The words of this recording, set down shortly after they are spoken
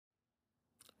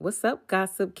What's up,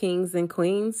 gossip kings and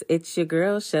queens? It's your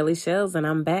girl, Shelly Shells, and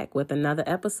I'm back with another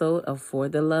episode of For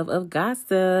the Love of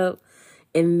Gossip.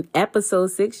 In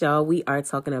episode 6, y'all, we are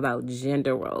talking about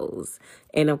gender roles.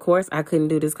 And of course, I couldn't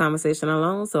do this conversation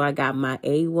alone, so I got my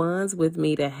A1s with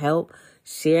me to help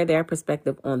share their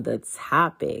perspective on the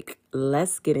topic.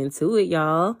 Let's get into it,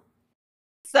 y'all.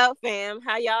 What's up, fam?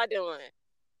 How y'all doing?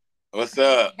 What's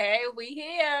up? Hey, we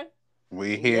here.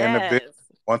 We here in a bit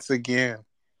once again.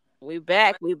 We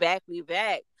back.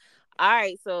 All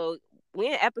right, so we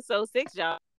in episode 6,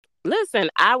 y'all.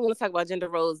 Listen, I want to talk about gender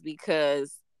roles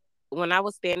because when I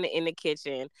was standing in the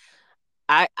kitchen,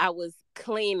 I was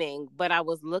cleaning, but I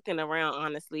was looking around,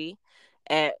 honestly,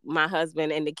 at my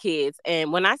husband and the kids.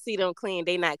 And when I see them clean,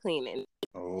 they not cleaning.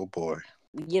 Oh, boy.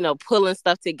 Pulling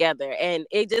stuff together. And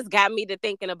it just got me to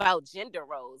thinking about gender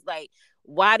roles. Like,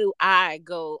 why do I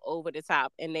go over the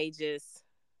top and they just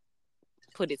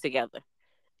put it together?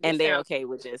 And they're okay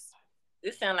with just.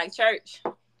 This sound like church.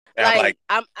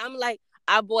 I'm like,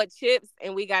 I bought chips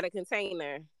and we got a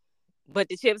container, but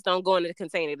the chips don't go in the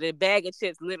container. The bag of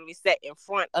chips literally sat in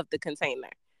front of the container.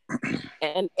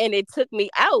 and it took me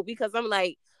out because I'm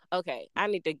like, okay, I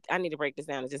need to break this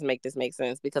down and just make this make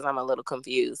sense because I'm a little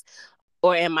confused.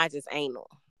 Or am I just anal?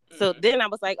 So then I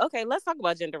was like, okay, let's talk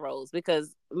about gender roles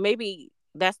because maybe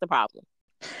that's the problem.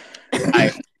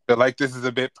 I feel like this is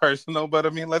a bit personal, but I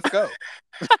mean, let's go.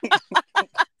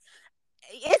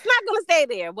 It's not going to stay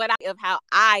there, but of how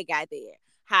I got there.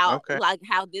 How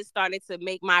this started to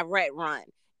make my rut run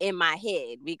in my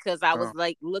head because I was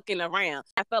like looking around.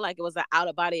 I felt like it was an out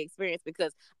of body experience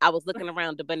because I was looking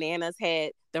around. The bananas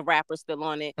had the wrapper still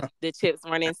on it. The chips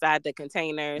weren't inside the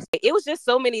containers. It was just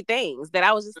so many things that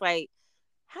I was just like,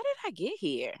 how did I get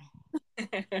here?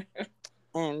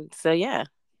 And so, yeah,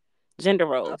 gender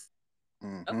roles.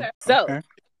 Okay. So,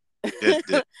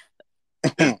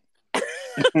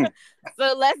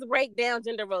 so let's break down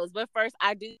gender roles. But first,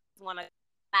 I do want to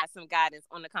add some guidance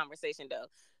on the conversation, though.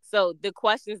 So the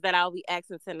questions that I'll be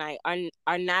asking tonight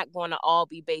are not going to all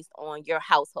be based on your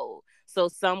household. So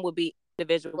some will be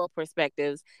individual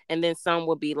perspectives, and then some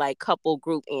will be like couple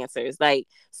group answers.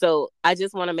 So I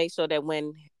just want to make sure that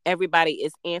when everybody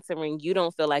is answering, you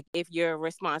don't feel like if your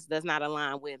response does not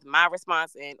align with my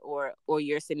response or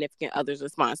your significant other's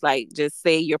response, like just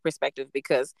say your perspective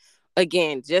because,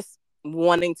 again, just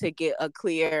wanting to get a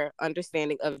clear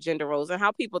understanding of gender roles and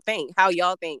how people think, how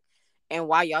y'all think, and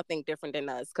why y'all think different than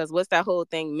us. Because what's that whole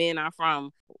thing? Men are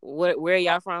from, where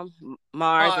y'all from?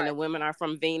 Mars, and the women are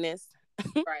from Venus.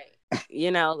 Right.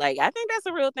 I think that's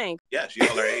a real thing. Yes,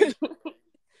 y'all are Asian.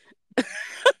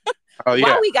 Oh, yeah.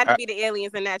 Why we got to be the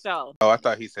aliens and not y'all? Oh, I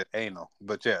thought he said anal,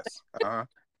 but yes. Oh.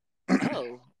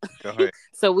 Go ahead.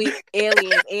 So we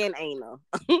aliens and anal.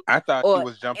 I thought he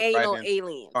was jumping anal right in.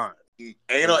 aliens. Fine.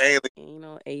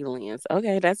 Anal aliens.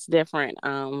 Okay, that's different.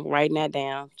 Writing that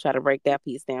down. Try to break that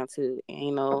piece down too.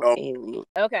 Anal alien.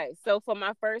 Okay, so for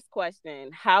my first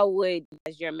question, how would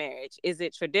your marriage? Is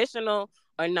it traditional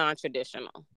or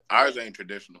non-traditional? Ours ain't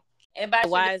traditional. And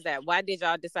why is that? Why did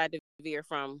y'all decide to veer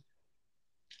from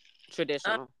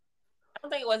traditional? I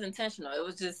don't think it was intentional. It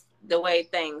was just the way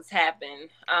things happen.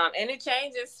 And it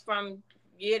changes from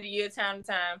year to year, time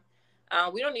to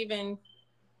time. We don't even.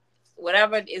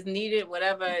 Whatever is needed,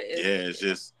 whatever is. Yeah, it's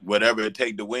just whatever it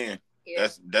take to win. Yeah.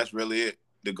 That's really it.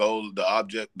 The goal,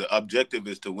 the objective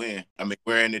is to win. I mean,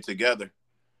 we're in it together.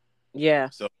 Yeah.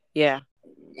 So yeah.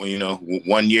 Well,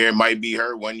 1 year it might be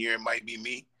her, 1 year it might be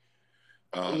me.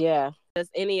 Yeah. Does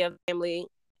any of the family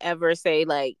ever say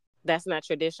like that's not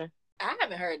tradition? I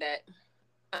haven't heard that.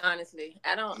 Honestly,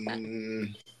 I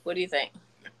don't. What do you think?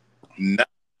 No,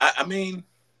 I mean,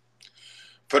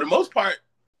 for the most part.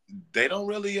 They don't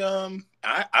really.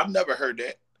 I've never heard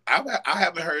that. I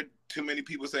haven't heard too many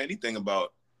people say anything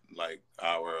about like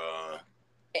our.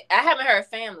 I haven't heard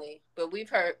family, but we've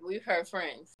heard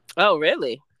friends. Oh,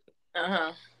 really?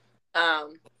 Not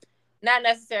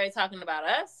necessarily talking about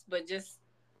us, but just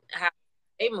how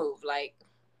they move. Like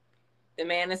the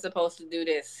man is supposed to do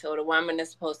this, or the woman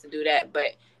is supposed to do that,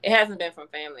 but it hasn't been from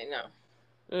family. No.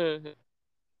 Mm-hmm.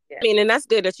 Yeah. I mean, and that's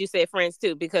good that you said friends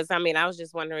too, because I mean, I was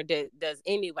just wondering, does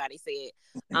anybody say it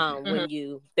when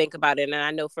you think about it? And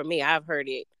I know for me, I've heard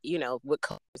it, with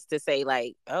couples to say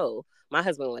like, oh, my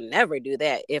husband would never do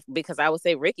that because I would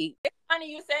say, Ricky. It's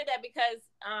funny you said that because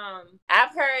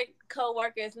I've heard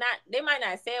coworkers they might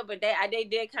not say it, but they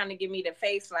did kind of give me the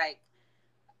face like,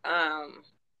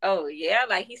 oh yeah,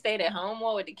 like he stayed at home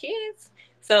more with the kids.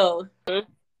 So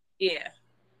yeah.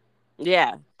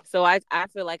 Yeah. So I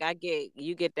feel like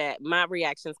you get that. My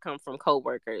reactions come from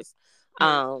coworkers.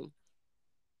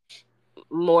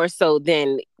 more so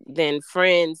than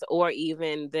friends or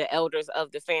even the elders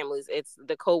of the families. It's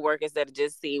the co-workers that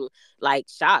just seem like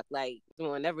shocked, like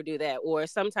we'll never do that. Or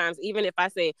sometimes even if I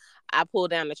say I pull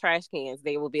down the trash cans,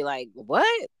 they will be like,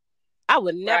 what? I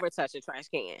would Right. never touch a trash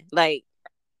can. Like,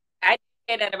 I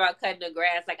say that about cutting the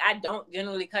grass. Like I don't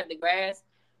generally cut the grass,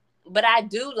 but I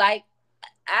do like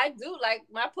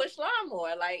my push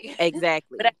lawnmower. Like, but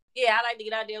exactly. yeah, I like to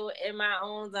get out there in my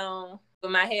own zone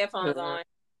with my headphones Mhm. on.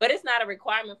 But it's not a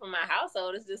requirement for my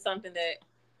household. It's just something that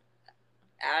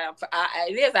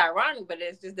it is ironic, but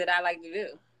it's just that I like to do.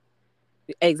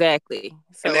 Exactly.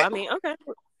 And So that, I mean, okay.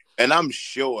 and I'm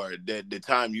sure that the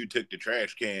time you took the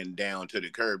trash can down to the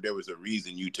curb, there was a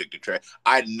reason you took the trash.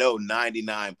 I know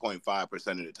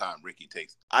 99.5% of the time Ricky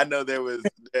takes. I know there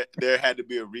had to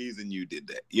be a reason you did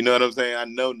that. You know what I'm saying? I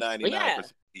know Yeah.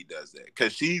 99% he does that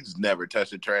because she's never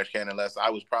touched a trash can unless I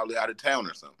was probably out of town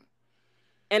or something.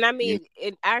 And I You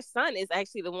mean, our son is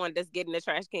actually the one that's getting the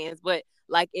trash cans. But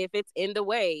like, if it's in the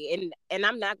way, and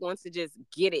I'm not going to just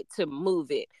get it to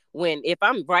move it. When if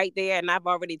I'm right there and I've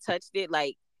already touched it,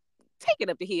 like take it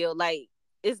up the hill. Like,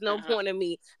 it's no Uh-huh. point in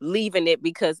me leaving it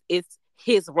because it's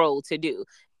his role to do.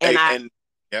 And Hey, and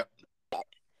yep, and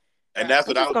Right. that's I'm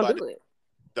what I just was gonna about to. do it.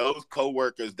 Those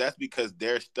coworkers, that's because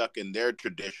they're stuck in their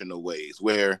traditional ways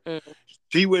where Mm-hmm.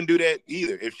 she wouldn't do that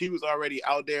either. If she was already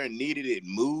out there and needed it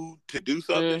moved to do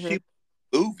something, Mm-hmm. she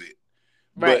would move it.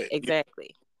 Right. But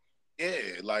Exactly.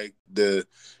 yeah, like the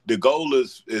goal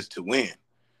is to win.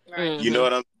 Right. You know Mm-hmm.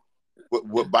 what I'm?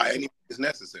 What by any means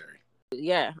necessary.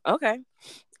 Yeah. Okay.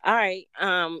 All right.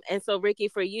 And so Ricky,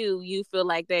 for you, you feel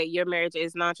like that your marriage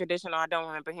is non-traditional. I don't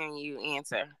remember hearing you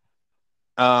answer.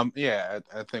 Yeah,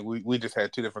 I think we just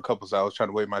had two different couples. I was trying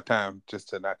to wait my time just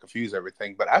to not confuse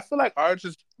everything. But I feel like ours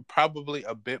is probably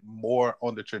a bit more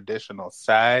on the traditional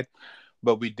side,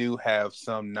 but we do have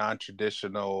some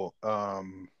non-traditional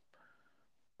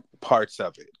parts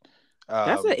of it.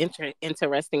 That's an Um,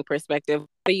 interesting perspective.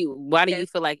 Why do you Yes.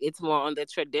 feel like it's more on the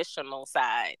traditional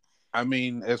side? I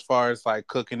mean, as far as like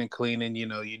cooking and cleaning, you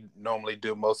normally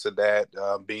do most of that.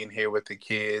 Being here with the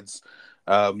kids,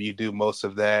 you do most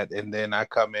of that, and then I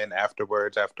come in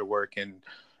afterwards after work and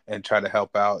try to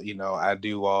help out. I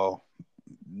do all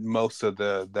most of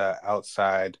the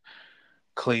outside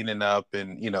cleaning up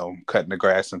and cutting the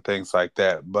grass and things like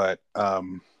that. But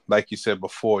like you said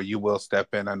before, you will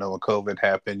step in. I know when COVID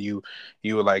happened, you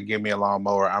were like, give me a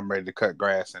lawnmower, I'm ready to cut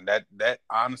grass. And that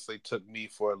honestly took me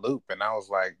for a loop. And I was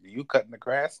like, you cutting the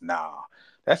grass? Nah,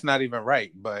 that's not even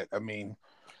right. But I mean,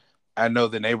 I know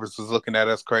the neighbors was looking at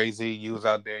us crazy. You was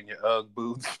out there in your UGG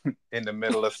boots in the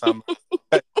middle of summer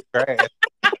cutting grass.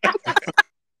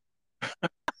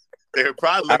 They're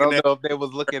probably I looking don't at know if they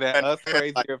was looking at us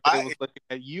crazy like or if they why? was looking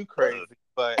at you crazy,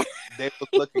 but they was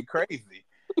looking crazy.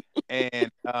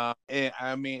 And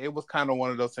I mean, it was kind of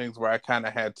one of those things where I kind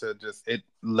of had to just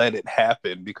let it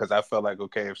happen because I felt like,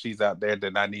 okay, if she's out there,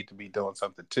 then I need to be doing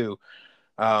something too.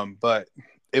 But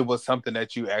it was something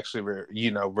that you actually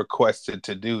requested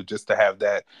to do just to have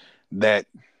that um,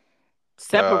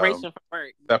 Separation from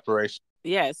work. separation.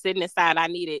 Yeah, sitting aside, I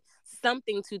needed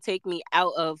something to take me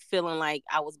out of feeling like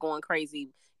I was going crazy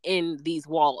in these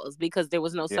walls because there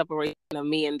was no Yeah. separation of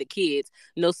me and the kids,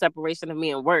 no separation of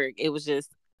me and work. It was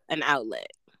just an outlet.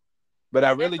 But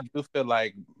I And really do feel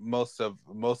like most of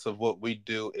what we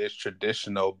do is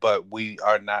traditional, but we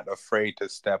are not afraid to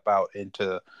step out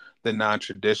into the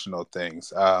non-traditional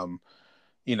things.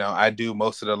 I do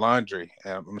most of the laundry.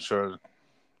 And I'm sure,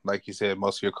 like you said,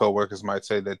 most of your coworkers might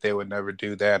say that they would never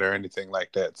do that or anything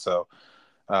like that. So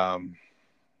um,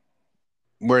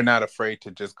 we're not afraid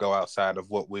to just go outside of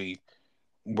what we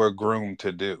were groomed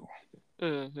to do.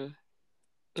 Mm-hmm.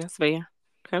 That's fair.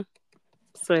 Okay.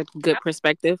 So good I,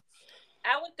 perspective.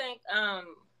 I would think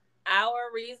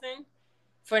our reason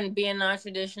for being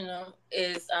non-traditional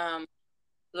is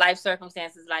life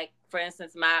circumstances. Like for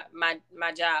instance, my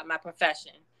job, my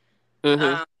profession. Mm-hmm.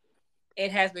 Um,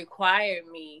 it has required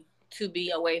me to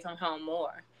be away from home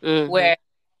more. Mm-hmm. Where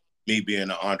Me being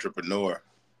an entrepreneur,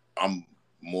 I'm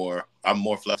more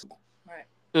flexible. right.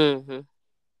 Mm-hmm.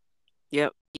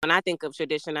 Yep. When I think of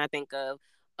tradition, I think of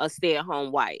a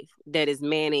stay-at-home wife that is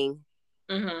manning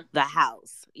Mm-hmm. the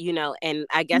house, and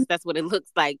I guess that's what it looks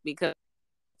like because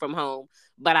from home,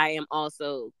 but I am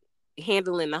also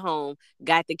handling the home,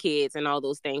 got the kids and all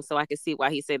those things. So I can see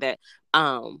why he said that.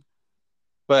 Um,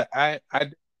 But I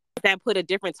that put a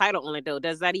different title on it though.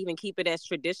 Does that even keep it as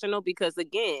traditional? Because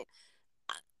again,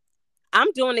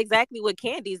 I'm doing exactly what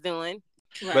Candy's doing.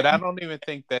 but Right. I don't even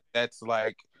think that that's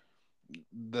like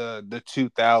the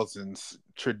 2000s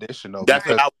traditional That's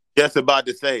what because Right. I was just about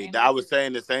to say And that. I was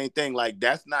saying the same thing. Like,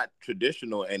 that's not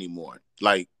traditional anymore.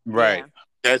 Like, Right.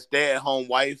 that stay-at-home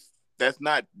wife, that's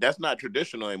not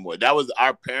traditional anymore. That was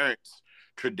our parents'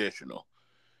 traditional.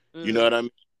 You know what I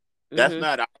mean? That's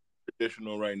not our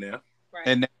traditional right now.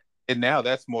 right. And now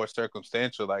that's more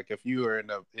circumstantial. Like if you are in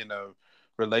a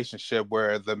relationship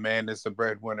where the man is the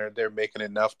breadwinner, they're making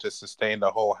enough to sustain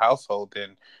the whole household,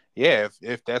 then yeah,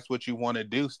 if that's what you want to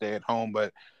do, stay at home.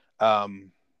 But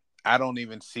I don't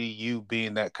even see you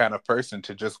being that kind of person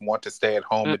to just want to stay at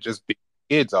home and just be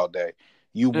kids all day.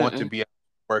 You want to be out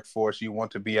in the workforce. You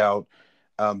want to be out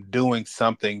doing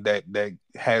something that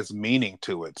has meaning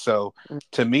to it. So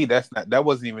to me, that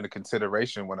wasn't even a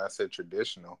consideration when I said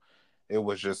traditional. It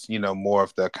was just, more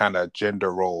of the kind of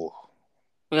gender role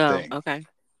Oh, thing. okay.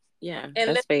 Yeah,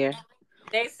 And that's fair.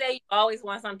 they say you always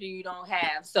want something you don't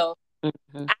have. So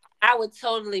Mm-hmm. I would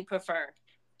totally prefer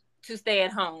to stay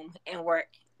at home and work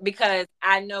because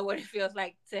I know what it feels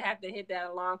like to have to hit that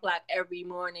alarm clock every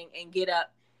morning and get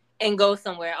up and go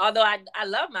somewhere. Although I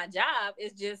love my job,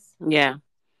 it's just Yeah,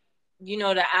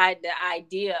 the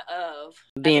idea of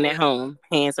being at home,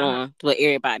 hands on with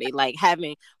everybody, like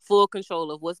having full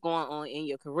control of what's going on in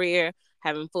your career,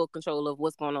 having full control of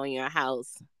what's going on in your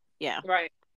house. Yeah,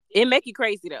 right. it make you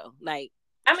crazy though. Like,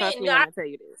 I trust mean, me no, when I tell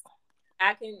you this.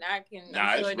 I can. Nah,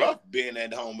 I'm it's sure rough being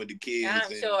at home with the kids.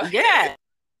 I'm And sure. Yeah,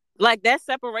 like that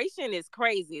separation is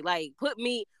crazy. Like put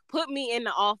me in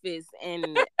the office,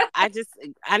 and I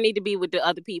need to be with the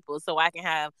other people so I can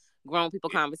have grown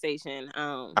people conversation.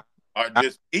 or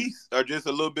just peace, or just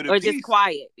a little bit of Or just peace.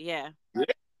 quiet. Yeah. Yeah.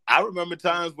 I remember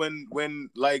times when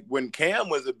Cam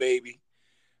was a baby,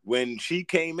 when she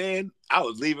came in, I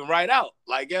was leaving right out.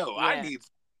 Like, yo, I Yeah. need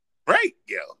break,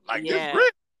 yo. Like this Yeah.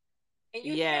 break. And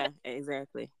you Yeah. hear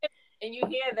Exactly. and you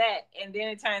hear that, and then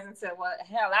it turns into, well,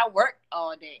 hell, I worked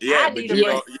all day. Yeah, I but need you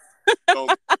a break.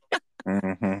 don't.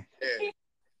 Mm-hmm.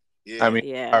 Yeah. I mean,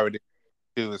 Yeah. I already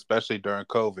too, especially during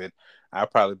COVID.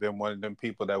 I've probably been one of them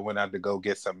people that went out to go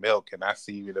get some milk, and I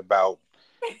see it about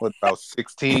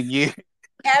 16 years.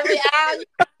 Every hour.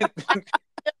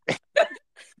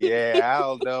 Yeah, I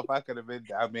don't know if I could have been.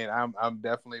 I mean, I'm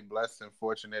definitely blessed and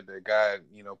fortunate that God,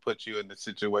 put you in the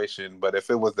situation. But if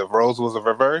the roles was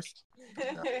reversed,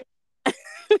 no.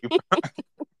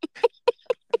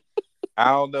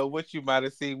 I don't know what you might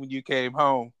have seen when you came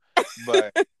home,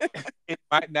 but it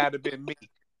might not have been me.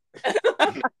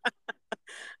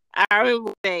 I remember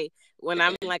one day when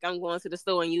I'm going to the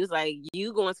store, and you was like,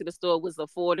 you going to the store was a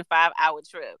 4 to 5 hour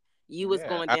trip. You was Yeah,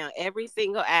 going down every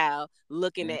single aisle,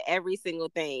 looking at every single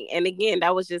thing. And again,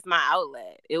 that was just my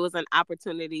outlet. It was an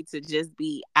opportunity to just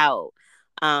be out,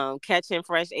 catching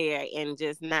fresh air and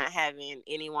just not having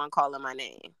anyone calling my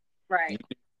name. Right.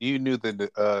 you knew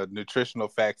the nutritional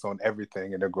facts on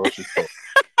everything in the grocery store.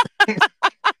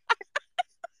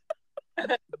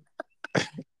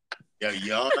 Yo, you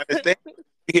don't understand.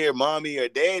 You hear mommy or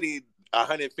daddy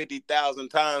 150,000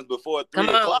 times before 3 Come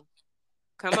o'clock.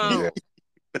 on. Come on. Yeah.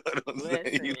 You know what I'm saying?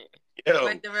 Listen. Yo,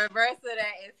 But the reverse of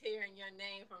that is hearing your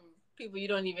name from people you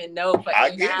don't even know for I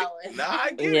 8 get hours. it. Nah,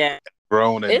 I get Yeah. it.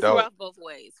 Grown It's adult. rough both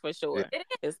ways, for sure. Yeah.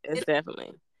 It's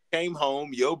definitely. Came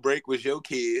home, your break was your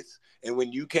kids, and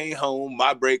when you came home,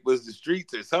 my break was the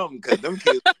streets or something, because them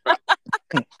kids.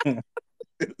 But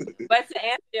to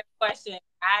answer your question,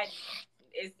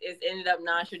 it's ended up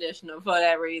non-traditional for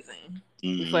that reason.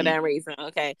 For that reason.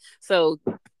 Okay. So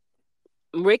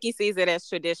Ricky sees it as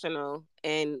traditional,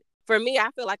 and for me, I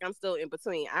feel like I'm still in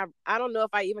between. I don't know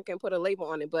if I even can put a label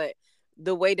on it, but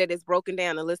the way that it's broken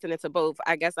down and listening to both,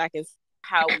 I guess I can see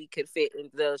how we could fit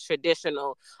in the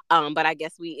traditional, but I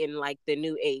guess we in like the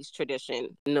new age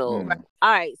tradition. No. Mm.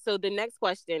 All right, so the next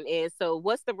question is, so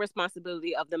what's the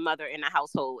responsibility of the mother in the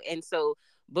household? And so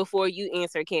before you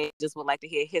answer, Ken just would like to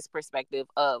hear his perspective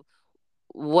of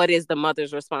what is the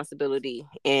mother's responsibility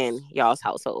in y'all's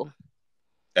household.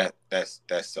 That's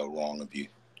so wrong of you.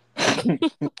 And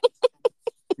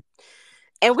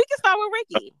we can start with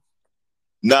Ricky.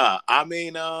 Nah, I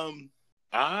mean,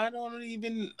 I don't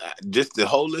even just to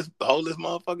hold this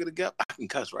motherfucker together. I can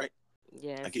cuss, right?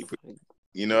 Yes. I keep,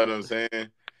 you know what I'm saying?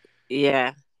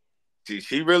 Yeah.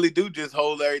 She really do just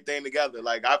hold everything together.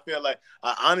 Like, I feel like,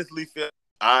 I honestly feel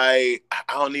I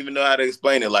don't even know how to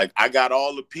explain it. Like, I got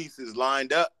all the pieces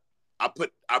lined up. I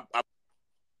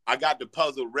got the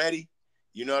puzzle ready.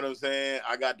 You know what I'm saying?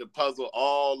 I got the puzzle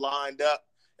all lined up,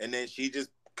 and then she just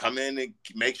come in and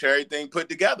make sure everything put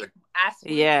together. I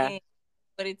swear,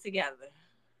 put it together.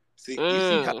 See, you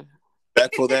see how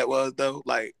respectful that was, though.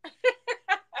 Like,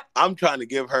 I'm trying to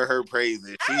give her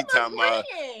praises. She talking about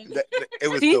it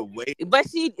was She, the way. but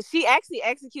she actually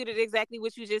executed exactly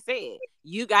what you just said.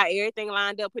 You got everything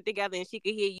lined up, put together, and she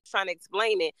could hear you trying to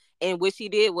explain it. And what she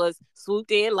did was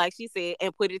swooped in, like she said,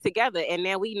 and put it together. And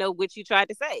now we know what you tried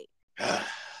to say.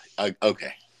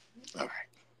 Okay, all right.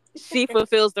 She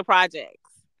fulfills the projects.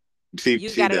 You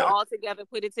She got it does. all together,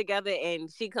 put it together,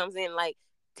 and she comes in like,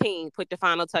 team, put the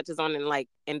final touches on,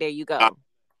 and there you go.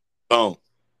 Boom.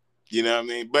 You know what I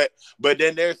mean? But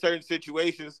then there are certain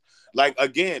situations, like,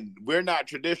 again, we're not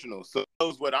traditional. So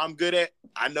knows what I'm good at.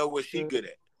 I know what she good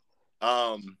at.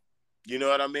 You know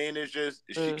what I mean? It's just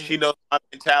she knows my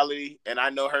mentality and I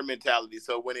know her mentality.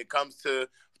 So when it comes to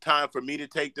time for me to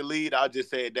take the lead, I'll just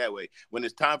say it that way. When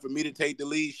it's time for me to take the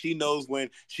lead, she knows when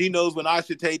I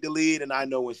should take the lead, and I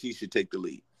know when she should take the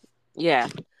lead. Yeah.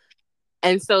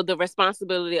 And so the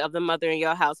responsibility of the mother in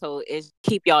your household is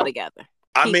keep y'all together.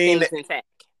 Keep things intact.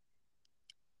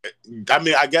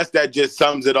 I guess that just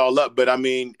sums it all up. But I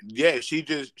mean, yeah, she's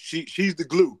the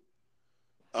glue.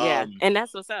 Yeah, and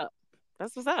that's what's up.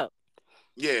 That's what's up.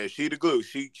 Yeah, she the glue.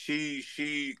 She.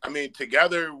 I mean,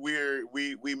 together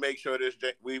we make sure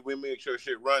we make sure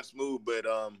shit runs smooth. But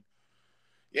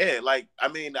yeah, like, I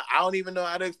mean, I don't even know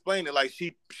how to explain it. Like,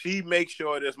 she makes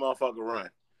sure this motherfucker run.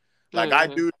 Like, I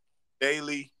do the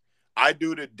daily.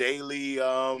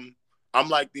 I'm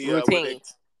like the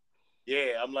routines.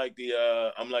 I'm like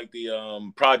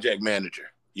the project manager.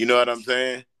 You know what I'm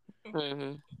saying?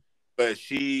 Mm-hmm. But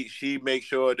she makes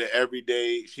sure that every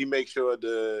day she makes sure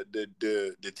the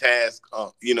task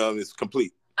is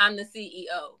complete. I'm the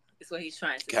CEO. Is what he's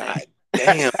trying to say. God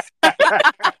damn.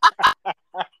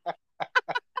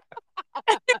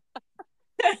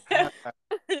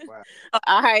 Wow.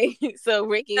 All right. So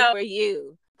Ricky, for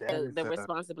you, the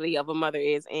responsibility of a mother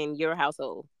is in your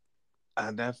household.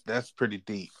 That's pretty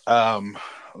deep.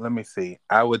 Let me see.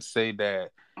 I would say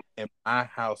that in my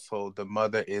household, the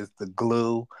mother is the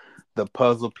glue, the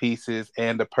puzzle pieces,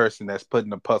 and the person that's putting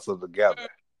the puzzle together.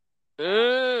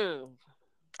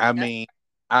 I mean,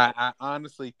 I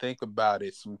honestly think about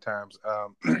it sometimes.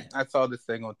 I saw this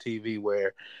thing on TV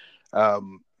where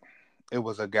it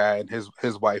was a guy and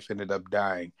his wife ended up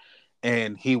dying.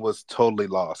 And he was totally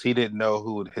lost. He didn't know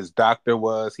who his doctor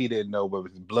was. He didn't know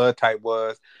what his blood type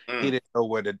was. He didn't know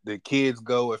where the kids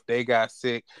go if they got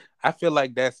sick. I feel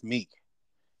like that's me.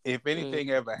 If anything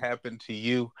ever happened to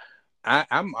you,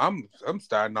 I'm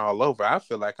starting all over. I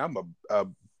feel like I'm a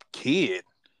kid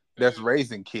that's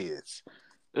raising kids.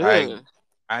 Like,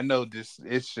 I know this.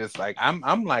 It's just like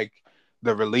I'm like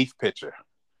the relief pitcher.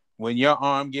 When your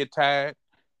arm get tired,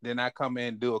 then I come in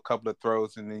and do a couple of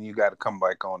throws, and then you got to come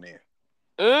back on in.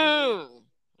 Now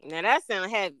that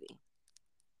sounds heavy.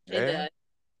 Yeah.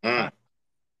 It does.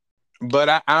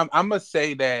 But I'm gonna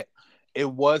say that it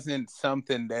wasn't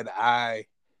something that I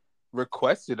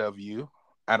requested of you.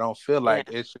 I don't feel like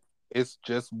it's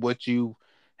just what you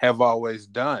have always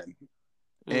done,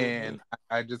 and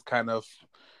I just kind of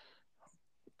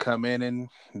come in and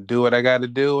do what I got to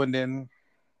do, and then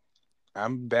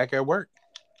I'm back at work.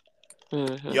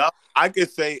 Y'all, I could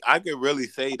really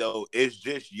say though, it's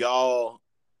just y'all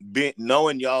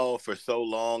knowing y'all for so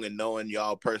long and knowing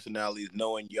y'all personalities,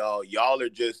 knowing y'all are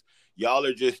just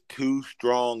two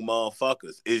strong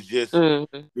motherfuckers. It's just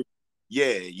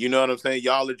yeah, you know what I'm saying?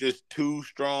 Y'all are just two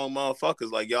strong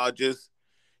motherfuckers. Like, y'all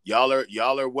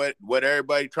are what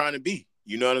everybody trying to be.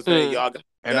 You know what I'm saying? Y'all got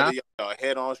together, y'all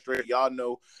head on straight. Y'all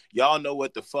know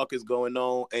what the fuck is going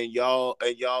on, and y'all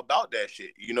about that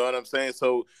shit. You know what I'm saying?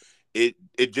 So it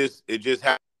just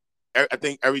happens. I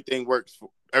think everything works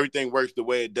the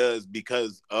way it does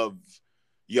because of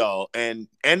y'all and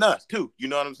us too. You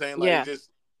know what I'm saying? Like, it's just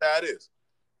how it is.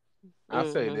 I'll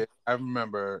say this. I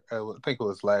remember, I think it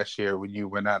was last year when you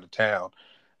went out of town.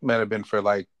 It might have been for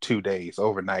like 2 days,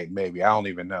 overnight maybe. I don't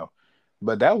even know.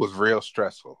 But that was real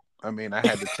stressful. I mean, I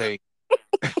had to take,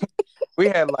 we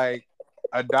had like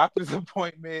a doctor's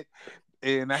appointment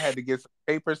and I had to get some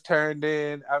papers turned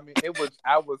in. I mean,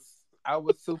 I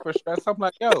was super stressed. I'm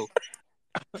like, yo,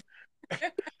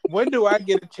 when do I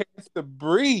get a chance to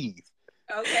breathe?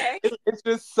 Okay. It's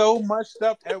just so much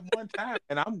stuff at one time.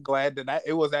 And I'm glad that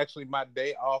it was actually my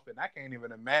day off. And I can't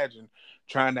even imagine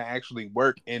trying to actually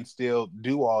work and still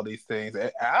do all these things.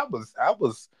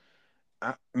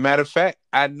 Matter of fact,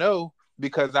 I know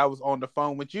because I was on the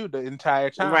phone with you the entire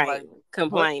time. Right. Like,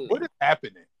 complaining. What is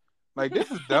happening? Like, this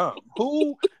is dumb.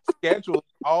 Who scheduled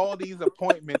all these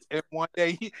appointments in one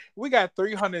day? We got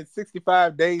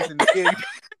 365 days in the year.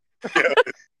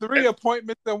 3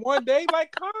 appointments in one day?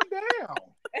 Like, calm down.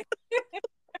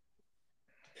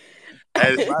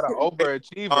 I'm not an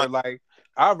overachiever. Like,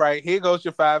 All right, here goes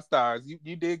your 5 stars.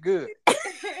 You did good.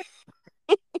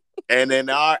 And in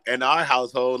our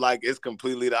household, like it's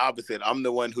completely the opposite. I'm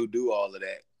the one who do all of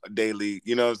that daily.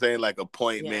 You know what I'm saying? Like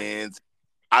appointments.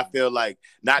 I feel like,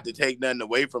 not to take nothing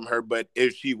away from her, but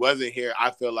if she wasn't here,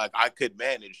 I feel like I could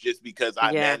manage, just because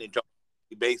I manage on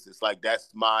a daily basis. Like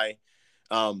that's my,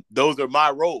 those are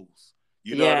my roles.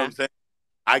 You know what I'm saying?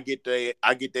 I get their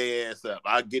ass up.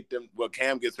 I get them. Well,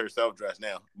 Cam gets herself dressed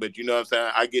now, but you know what I'm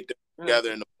saying? I get them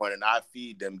together in the morning. I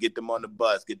feed them, get them on the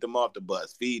bus, get them off the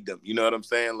bus, feed them. You know what I'm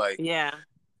saying? Like,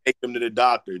 take them to the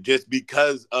doctor, just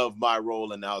because of my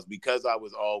role in the house, because I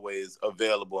was always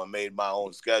available and made my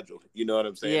own schedule. You know what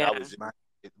I'm saying? I was just...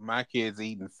 my kids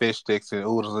eating fish sticks and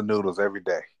oodles and noodles every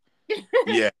day.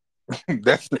 Yeah.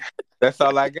 That's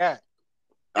all I got.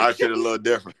 Our shit a little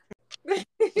different.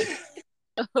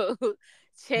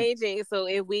 Changing. So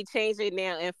if we change it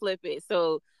now and flip it.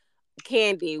 So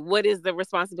Candy, what is the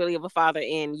responsibility of a father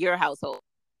in your household?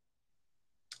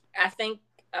 I think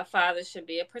a father should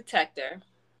be a protector,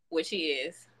 which he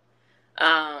is.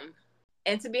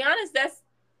 And to be honest,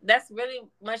 that's really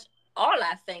much all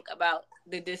I think about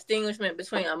the distinguishment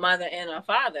between a mother and a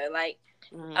father. Like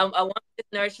a woman is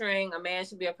nurturing, a man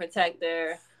should be a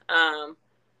protector.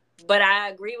 But I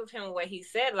agree with him what he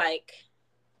said. Like,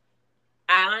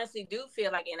 I honestly do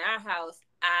feel like in our house,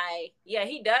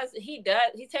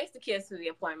 he takes the kids to the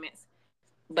appointments,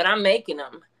 but I'm making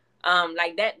them.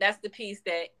 Like that's the piece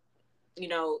that, you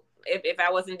know, if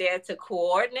I wasn't there to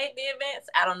coordinate the events,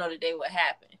 I don't know that they would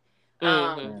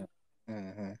happen.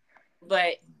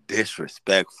 But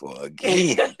disrespectful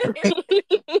again.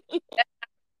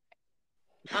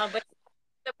 But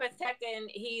the protector, and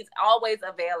he's always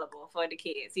available for the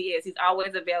kids. He's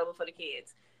always available for the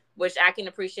kids, which I can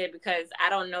appreciate, because I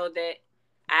don't know that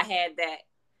I had that,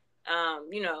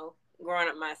 you know, growing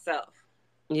up myself.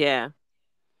 Yeah.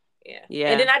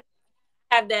 And then I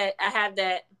have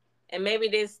that, and maybe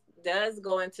this does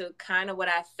go into kind of what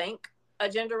I think my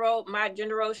gender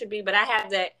role should be, but I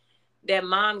have that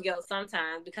mom guilt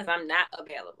sometimes because I'm not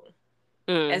available.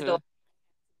 As though,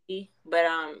 but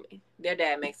their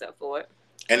dad makes up for it.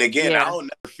 And again, I don't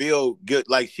never feel good.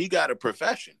 Like, she got a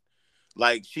profession.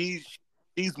 Like, she's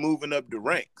moving up the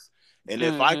ranks. And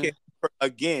if I can,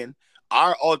 again,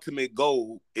 our ultimate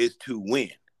goal is to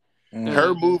win.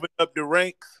 Her moving up the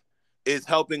ranks is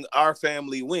helping our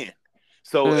family win.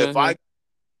 So if I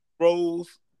roles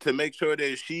to make sure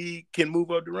that she can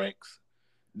move up the ranks,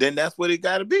 then that's what it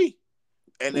got to be.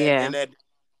 And that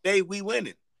day we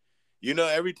winning. You know,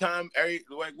 every time,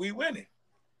 like, we winning.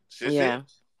 It.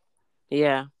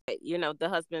 Yeah. You know, the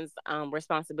husband's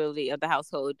responsibility of the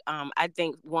household. I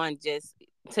think one, just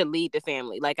to lead the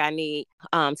family. Like, I need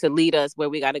to lead us where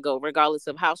we got to go, regardless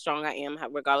of how strong I am,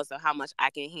 regardless of how much I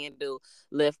can handle,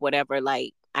 lift, whatever.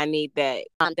 Like, I need that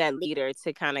leader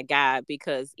to kind of guide,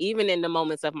 because even in the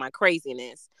moments of my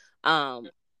craziness,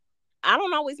 I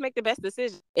don't always make the best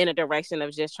decision in a direction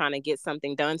of just trying to get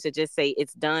something done, to just say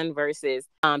it's done versus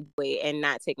and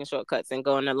not taking shortcuts and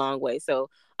going a long way. So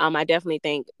I definitely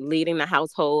think leading the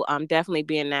household, definitely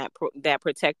being that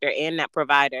protector and that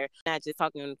provider, not just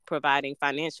talking providing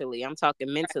financially. I'm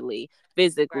talking mentally,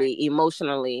 physically,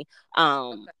 emotionally.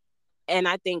 And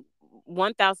I think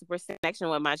 1,000% connection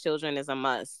with my children is a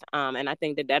must. And I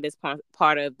think that is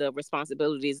part of the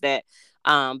responsibilities that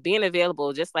being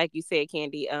available, just like you said,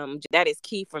 Candy, that is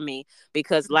key for me,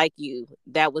 because like you,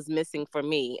 that was missing for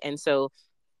me. And so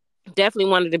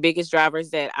definitely one of the biggest drivers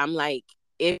that I'm like,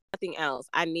 if nothing else,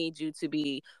 I need you to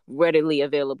be readily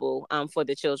available for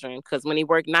the children, because when he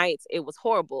worked nights, it was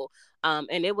horrible.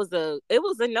 And it was a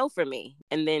no for me.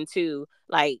 And then too,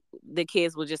 like, the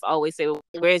kids will just always say, well,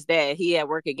 where's dad? He at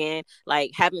work again.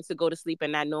 Like, having to go to sleep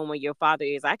and not knowing where your father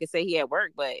is. I could say he at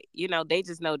work, but you know, they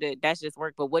just know that that's just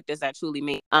work. But what does that truly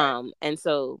mean? And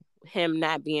so him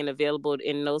not being available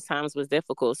in those times was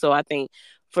difficult. So I think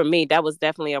for me, that was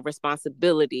definitely a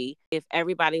responsibility. If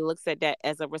everybody looks at that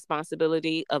as a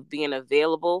responsibility of being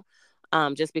available,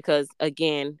 just because,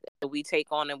 again, we take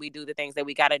on and we do the things that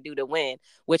we got to do to win,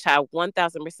 which I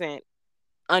 1,000%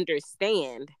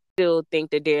 understand, still think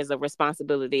that there's a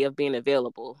responsibility of being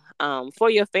available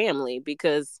for your family,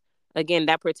 because, again,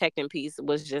 that protecting piece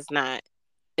was just not,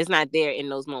 it's not there in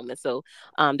those moments. So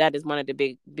that is one of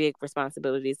the big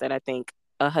responsibilities that I think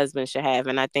a husband should have.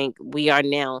 And I think we are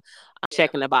now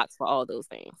checking the box for all those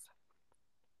things.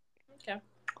 Okay.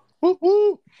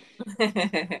 Woo-hoo.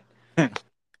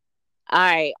 All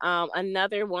right.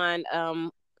 Another one.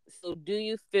 So do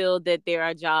you feel that there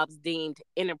are jobs deemed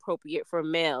inappropriate for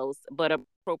males but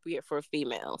appropriate for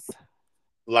females?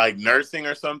 Like nursing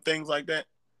or some things like that?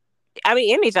 I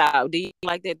mean, any job. Do you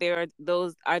like that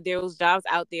those jobs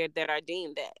out there that are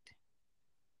deemed that?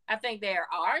 I think there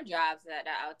are jobs that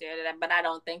are out there, but I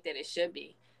don't think that it should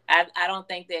be. I don't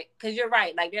think that, because you're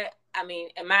right. Like, I mean,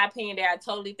 in my opinion, there are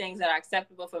totally things that are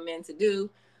acceptable for men to do,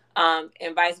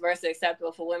 and vice versa,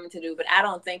 acceptable for women to do. But I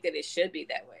don't think that it should be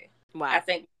that way. Wow. I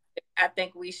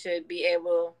think we should be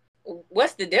able.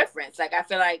 What's the difference? Like, I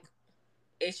feel like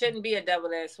it shouldn't be a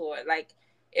double-edged sword. Like,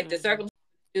 if the circumstances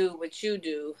do what you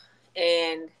do,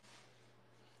 and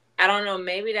I don't know,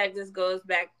 maybe that just goes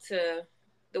back to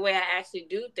the way I actually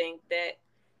do think that,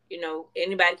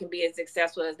 anybody can be as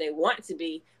successful as they want to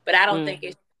be, but I don't think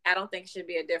it should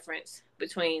be a difference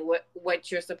between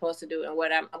what you're supposed to do and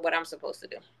what I'm supposed to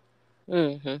do.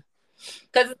 Mm-hmm.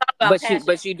 Because it's all about passion.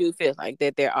 But you do feel like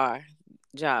that there are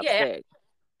jobs that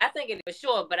I think it is for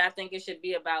sure, but I think it should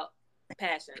be about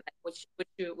passion, like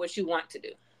what you want to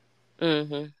do.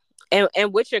 Mm-hmm.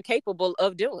 And what you're capable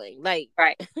of doing. Like,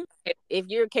 right. If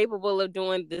you're capable of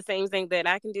doing the same thing that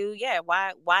I can do, yeah,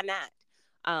 why not?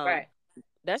 Right.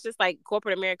 That's just like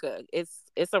corporate America.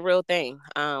 It's a real thing.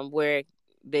 Where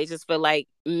they just feel like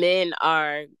men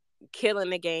are killing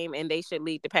the game and they should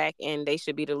lead the pack and they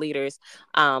should be the leaders.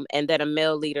 And that a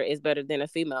male leader is better than a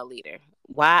female leader.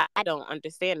 Why? I don't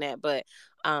understand that, but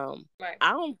I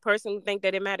don't personally think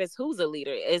that it matters who's a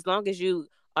leader, as long as you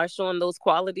are showing those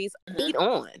qualities. Lead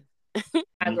on.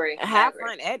 I agree. Have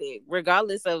fun at it,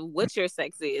 regardless of what your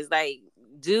sex is. Like,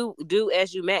 do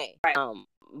as you may. Right.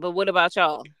 But what about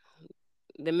y'all,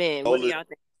 the men? What do y'all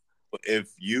think?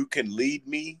 If you can lead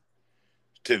me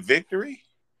to victory,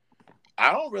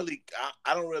 I don't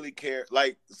really care.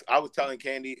 Like I was telling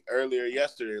Candy earlier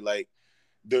yesterday, like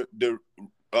the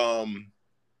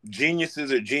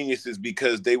geniuses are geniuses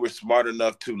because they were smart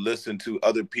enough to listen to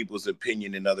other people's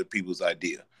opinion and other people's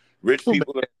idea. Rich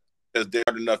people are because they're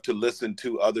smart enough to listen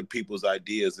to other people's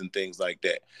ideas and things like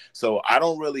that. So I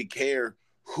don't really care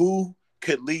who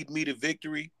could lead me to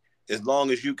victory as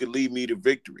long as you could lead me to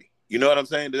victory. You know what I'm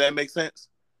saying? Does that make sense?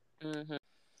 Mm-hmm.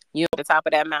 You at the top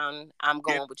of that mountain, I'm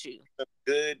going with you.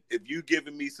 Good. If you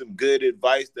giving me some good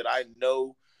advice that I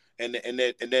know and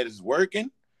that is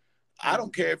working, I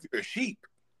don't care if you're a sheep.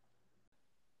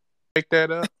 Pick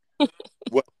that up.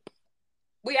 What?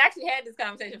 We actually had this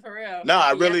conversation for real. No,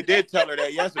 I really did tell her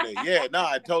that yesterday. Yeah, no,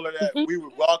 I told her that. We were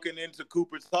walking into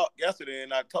Cooper's Talk yesterday,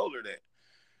 and I told her that.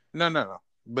 No.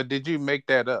 But did you make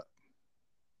that up?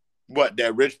 What,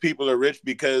 that rich people are rich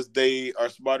because they are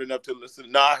smart enough to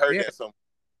listen? No, I heard that somewhere.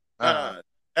 No,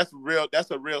 that's real.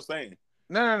 That's a real saying.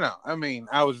 No. I mean,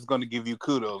 I was just going to give you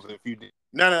kudos if you did.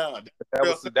 No. That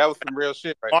was some real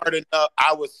shit, right? Smart enough.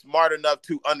 I was smart enough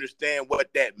to understand what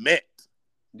that meant.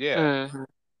 Yeah. Mm-hmm.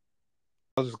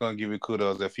 I was just going to give you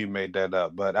kudos if you made that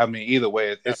up. But I mean, either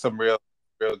way, it's some real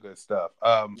good stuff.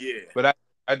 Yeah. But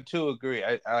I too agree.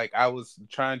 I was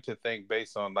trying to think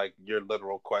based on like your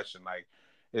literal question, like,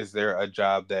 is there a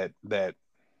job that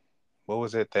what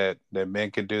was it that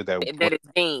men could do that is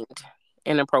deemed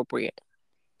inappropriate?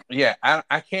 Yeah,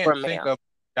 I can't think of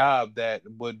a job that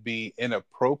would be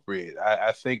inappropriate.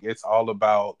 I think it's all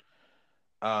about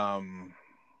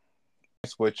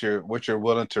it's what you're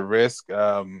willing to risk.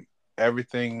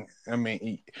 Everything. I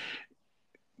mean,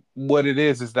 what it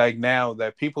is like now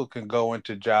that people can go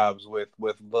into jobs with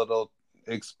little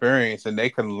experience and they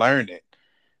can learn it.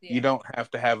 Yeah. You don't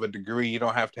have to have a degree. You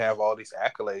don't have to have all these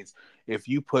accolades. If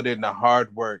you put in the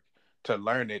hard work to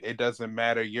learn it, it doesn't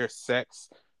matter your sex,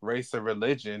 race, or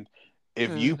religion.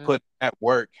 If you put that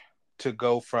work to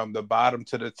go from the bottom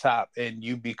to the top and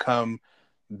you become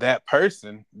that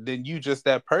person, then you just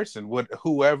that person with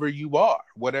whoever you are,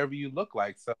 whatever you look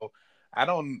like. So I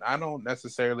don't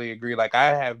necessarily agree. Like,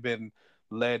 I have been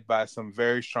led by some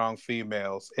very strong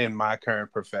females in my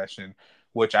current profession,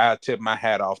 which I tip my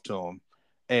hat off to them.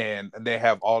 And they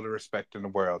have all the respect in the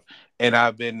world. And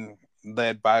I've been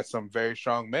led by some very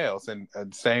strong males, and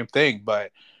same thing.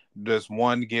 But does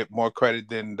one get more credit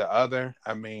than the other?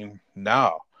 I mean,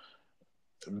 no.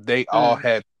 They all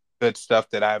had good stuff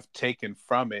that I've taken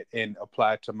from it and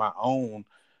applied to my own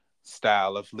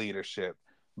style of leadership.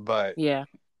 But yeah,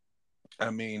 I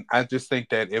mean, I just think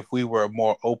that if we were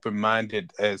more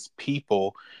open-minded as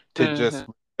people to just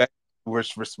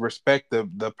respect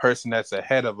the person that's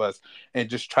ahead of us and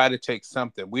just try to take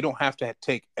something. We don't have to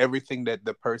take everything that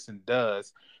the person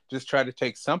does. Just try to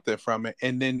take something from it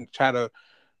and then try to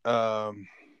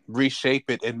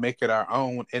reshape it and make it our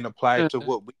own and apply it to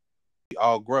what we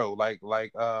all grow. Like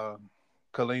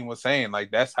Colleen was saying,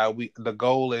 like that's how the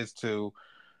goal is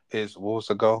what was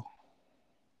the goal?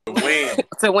 To win.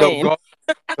 To win.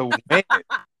 To win.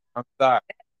 I'm sorry.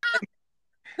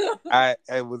 I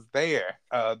was there.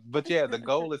 But yeah, the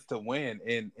goal is to win,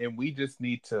 and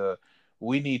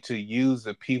we need to use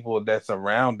the people that's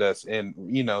around us, and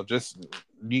just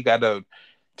you got to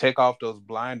take off those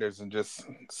blinders and just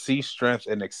see strength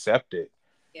and accept it.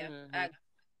 Yeah, Mm-hmm.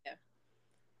 yeah.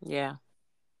 Yeah.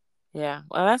 Yeah.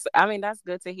 Well, that's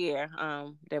good to hear.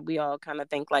 That we all kind of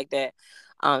think like that,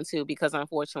 too, because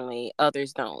unfortunately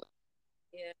others don't.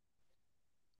 Yeah.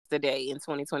 Today in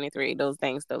 2023, those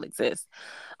things still exist.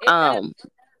 It does. Um,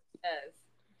 It does.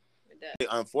 It does.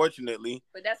 Unfortunately,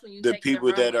 But that's when you the take it and people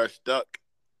run that with are it. stuck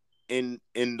in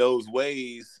those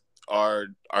ways are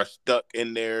stuck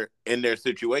in their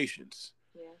situations.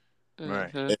 Yeah.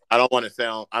 Right. mhm. And I don't want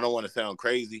to sound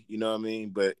crazy, you know what I mean?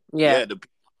 But Yeah.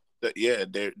 yeah,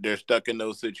 they're stuck in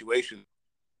those situations.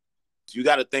 You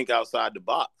got to think outside the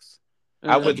box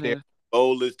I because would the dare Mhm.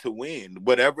 goal is to win,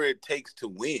 whatever it takes to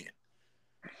win.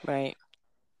 Right.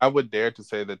 I would dare to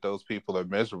say that those people are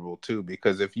miserable too,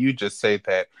 because if you just say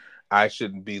that I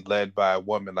shouldn't be led by a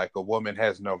woman, like a woman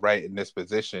has no right in this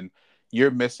position,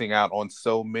 you're missing out on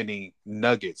so many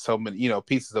nuggets, so many,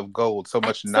 pieces of gold, so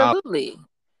much knowledge. Absolutely.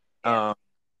 Yeah. Um,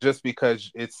 just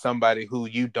because it's somebody who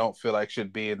you don't feel like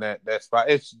should be in that spot.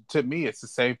 It's to me, it's the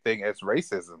same thing as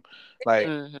racism. Yeah. Like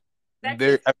Mhm.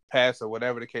 there past or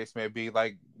whatever the case may be,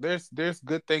 like there's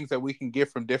good things that we can get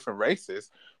from different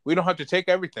races. We don't have to take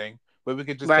everything, but we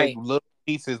could just take Right. little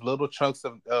pieces, little chunks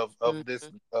of this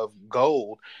Mhm. of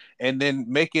gold, and then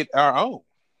make it our own.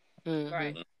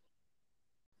 Right. Mhm.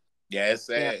 Yeah, it's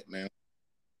Yeah. sad, man.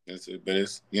 But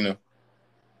it's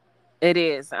It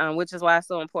is. Which is why it's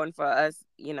so important for us,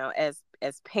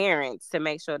 as parents, to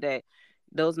make sure that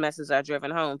those messages are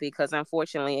driven home, because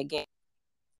unfortunately, again,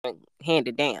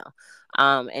 handed down.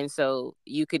 And so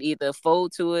you could either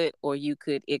fold to it or you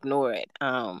could ignore it.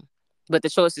 But the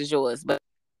choice is yours. But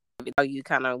how you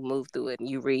kind of move through it and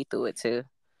you read through it too.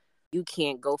 You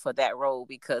can't go for that role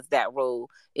because that role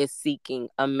is seeking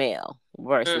a male Mm.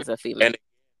 versus a female. and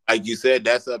like you said,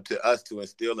 that's up to us to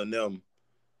instill in them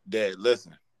that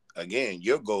listen. Again,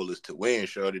 your goal is to win,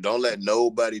 Shorty. Don't let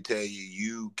nobody tell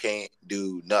you can't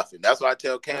do nothing. That's what I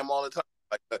tell Cam all the time.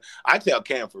 Like I tell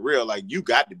Cam for real, like you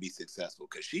got to be successful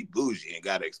because she bougie and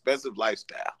got an expensive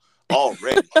lifestyle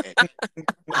already,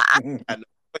 and I know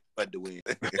but to win.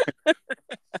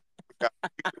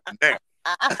 Now,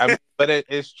 I mean, but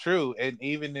it's true, and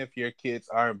even if your kids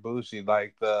aren't bougie,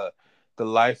 like the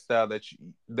lifestyle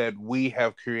that we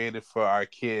have created for our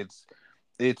kids,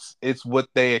 it's what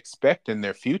they expect in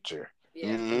their future.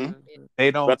 Yeah. mm-hmm. Yeah.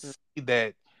 They But don't see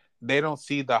that. They don't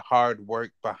see the hard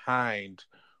work behind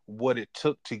what it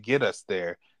took to get us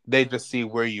there. They just see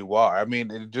where you are. I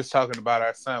mean, and just talking about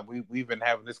our son, we've been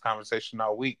having this conversation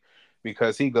all week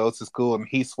because he goes to school and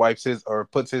he swipes his or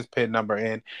puts his PIN number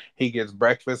in. He gets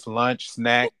breakfast, lunch,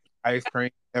 snack, ice cream.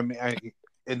 And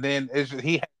then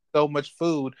he has so much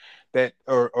food that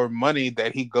or money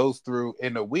that he goes through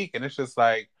in a week, and it's just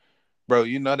like, bro,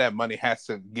 that money has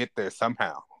to get there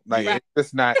somehow. Like yeah, Right. it's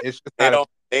just not they a don't.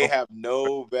 They have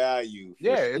no value for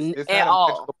yeah, sure. it's At not a all.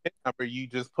 magical pin number you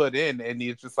just put in and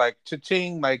it's just like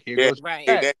cha-ching, like here Yeah, goes Right.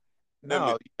 hey, your check. that No,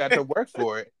 limit. you got to work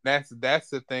for it. That's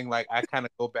the thing. Like I kind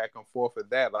of go back and forth with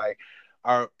that. Like,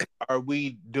 are are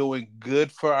we doing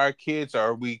good for our kids, or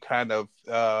are we kind of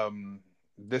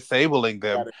disabling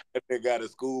them? They got a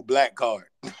school black card.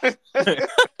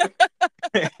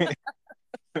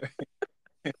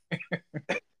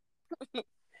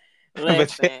 But yeah,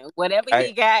 Listen, whatever I,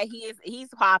 he got, he's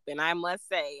popping. I must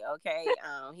say, okay.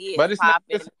 He is but it's not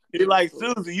popping just He in the like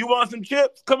school. Susie. You want some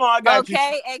chips? Come on, I got you.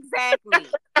 Okay, exactly.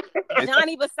 it's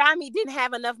Johnny beside me didn't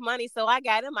have enough money, so I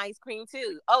got him ice cream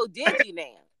too. Oh, did you now?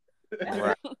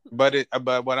 right.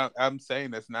 But what I'm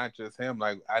saying, it's not just him.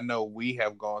 Like I know we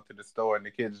have gone to the store and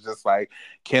the kids just like,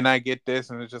 can I get this?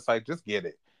 And it's just like, just get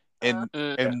it. Uh,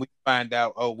 And we find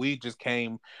out, oh, we just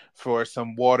came for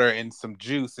some water and some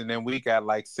juice, and then we got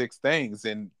like six things,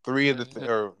 and three of the Mhm.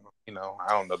 or I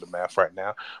don't know the math right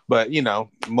now, but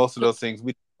most of those things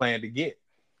we plan to get.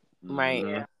 Right. Mhm.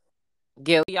 yeah.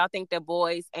 Gil, y'all think that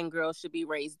boys and girls should be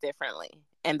raised differently?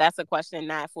 And that's a question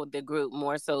not for the group,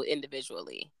 more so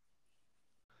individually.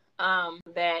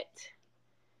 That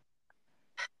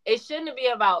it shouldn't be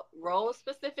about roles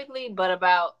specifically, but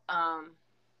about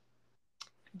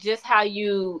just how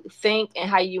you think and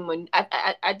how you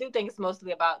I do think it's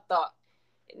mostly about thought.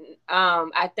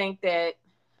 I think that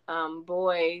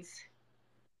boys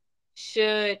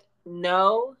should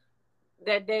know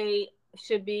that they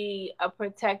should be a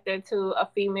protector to a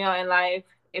female in life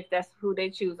if that's who they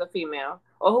choose, a female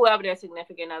or whoever their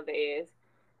significant other is.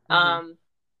 Mm-hmm.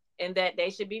 And that they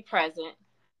should be present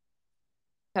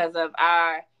because of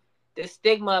our the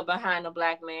stigma behind a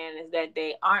black man is that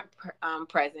they aren't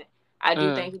present. I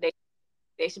do Mm. think that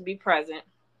they should be present,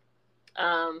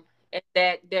 and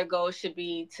that their goal should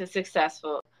be to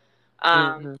successful,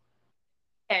 um, Mm-hmm.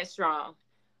 headstrong,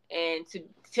 and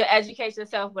to educate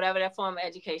yourself, whatever that form of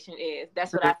education is.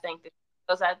 That's what I think.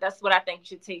 That's what I think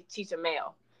you should teach a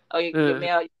male or your Mm-hmm.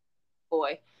 male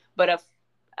boy. But if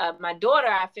my daughter,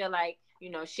 I feel like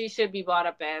she should be brought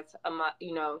up as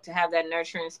to have that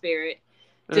nurturing spirit,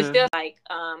 to still Mm-hmm. like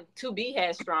to be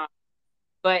headstrong,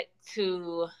 but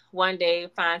to one day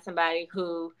find somebody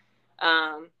who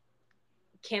um,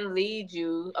 can lead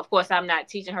you. Of course, I'm not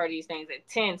teaching her these things at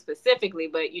 10 specifically,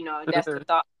 but that's the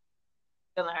thought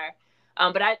telling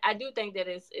her. But I do think that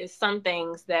it's some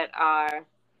things that are,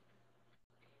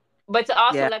 but to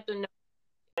also Yeah. let them know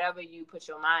whatever you put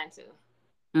your mind to.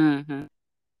 Mm-hmm.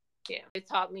 Yeah, it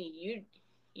taught me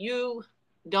you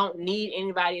don't need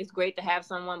anybody. It's great to have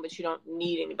someone, but you don't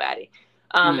need anybody.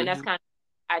 And that's Mm-hmm. kind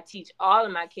of I teach all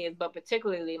of my kids, but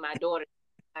particularly my daughter,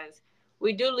 because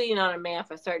we do lean on a man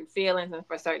for certain feelings and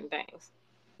for certain things.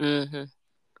 Mm-hmm.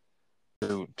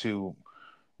 To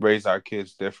raise our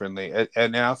kids differently.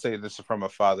 And I'll say this from a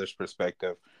father's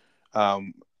perspective.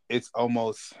 Um, it's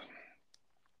almost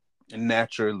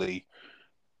naturally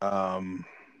um,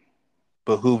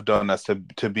 behooved on us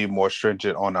to be more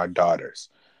stringent on our daughters.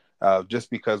 Just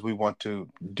because we want to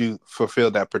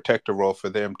fulfill that protector role for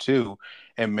them too,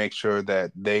 and make sure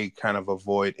that they kind of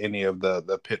avoid any of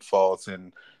the pitfalls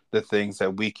and the things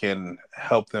that we can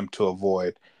help them to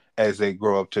avoid as they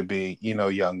grow up to be,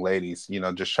 young ladies.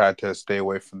 Just try to stay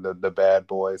away from the bad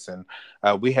boys. And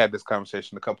we had this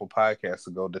conversation a couple podcasts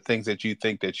ago. The things that you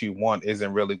think that you want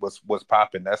isn't really what's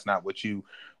popping. That's not what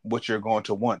you're going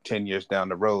to want 10 years down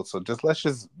the road. So let's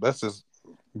just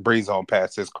breeze on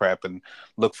past this crap and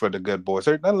look for the good boys.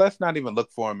 Or let's not even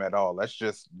look for them at all. Let's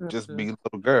just Mm-hmm. be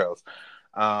little girls.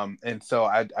 And so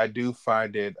I do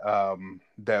find it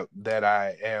that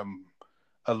I am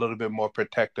a little bit more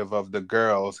protective of the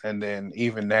girls. And then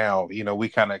even now, we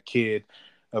kind of kid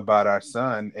about our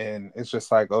son, and it's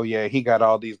just like, oh yeah, he got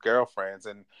all these girlfriends,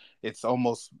 and it's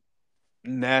almost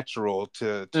natural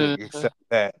to Mm-hmm. accept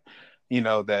that,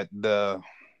 that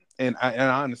and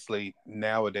honestly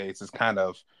nowadays it's kind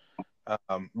of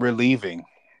relieving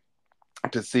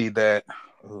to see that.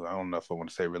 Ooh, I don't know if I want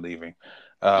to say relieving,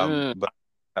 but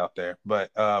out there,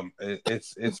 but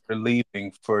it's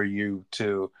relieving for you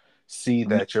to see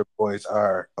that your boys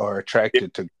are Yeah.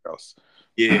 attracted to girls.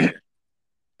 Yeah.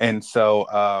 And so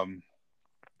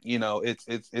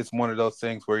it's one of those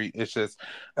things where it's just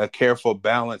a careful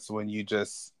balance when you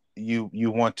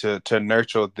want to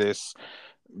nurture this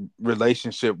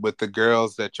relationship with the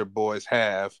girls that your boys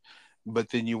have, but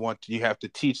then you have to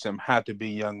teach them how to be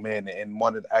young men. And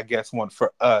I guess one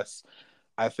for us,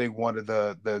 I think one of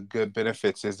the good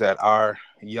benefits is that our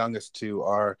youngest two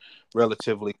are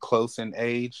relatively close in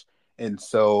age, and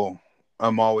so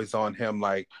I'm always on him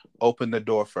like, open the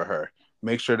door for her.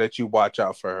 Make sure that you watch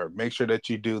out for her. Make sure that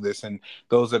you do this. And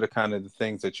those are the kind of the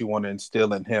things that you want to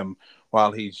instill in him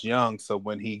while he's young. So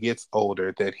when he gets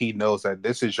older, that he knows that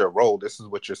this is your role. This is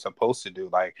what you're supposed to do.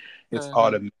 Like, it's Mm-hmm.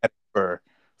 automatic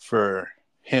for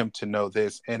him to know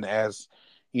this. And as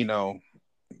you know,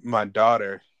 my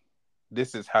daughter,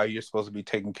 this is how you're supposed to be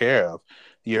taken care of.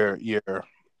 Your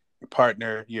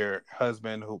partner, your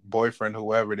husband, boyfriend,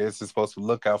 whoever it is supposed to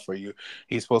look out for you.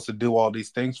 He's supposed to do all these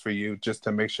things for you just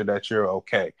to make sure that you're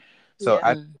okay. So Yeah,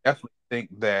 I definitely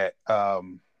think that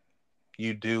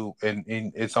you do, and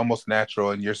it's almost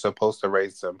natural, and you're supposed to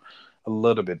raise them a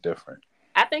little bit different.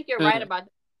 I think you're right Mm-hmm. about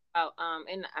that.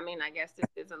 And I mean, I guess this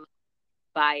is a little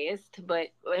biased, but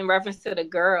in reference to the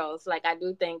girls, like I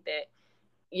do think that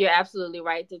you're absolutely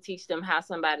right to teach them how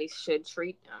somebody should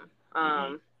treat them.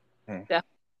 Hmm. Mhm. That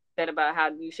said about how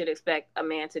you should expect a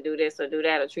man to do this or do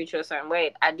that or treat you a certain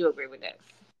way. I do agree with that.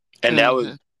 And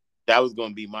Mm-hmm. that was going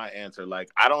to be my answer. Like,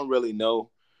 I don't really know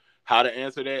how to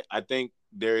answer that. I think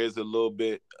there is a little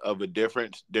bit of a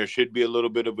difference. There should be a little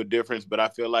bit of a difference, but I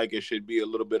feel like it should be a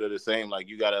little bit of the same. Like,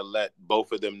 you got to let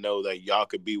both of them know that y'all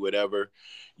could be whatever.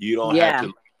 You don't have Yeah.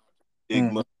 to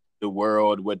Mhm. stigma the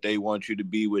world, what they want you to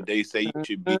be, what they say you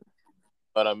should be. Mm-hmm. You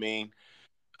know what I mean?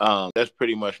 That's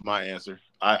pretty much my answer.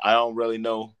 I don't really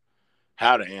know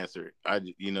how to answer it.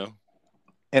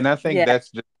 And I think Yeah. that's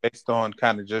just based on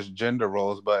kind of just gender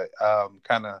roles, but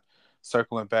kind of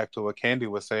circling back to what Candy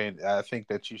was saying, I think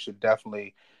that you should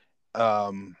definitely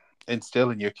um, instill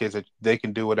in your kids that they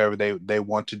can do whatever they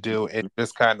want to do, and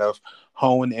just kind of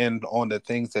hone in on the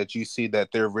things that you see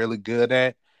that they're really good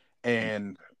at,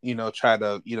 and try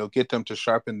to get them to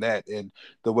sharpen that. And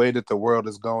the way that the world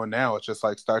is going now, it's just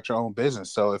like, start your own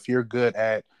business. So if you're good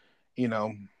at you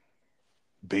know,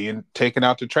 being taking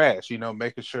out the trash,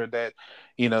 making sure that,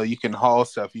 you can haul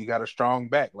stuff. You got a strong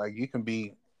back. Like you can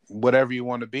be whatever you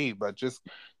want to be, but just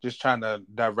trying to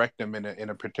direct them in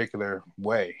a particular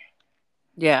way.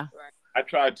 Yeah. I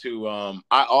try to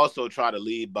I also try to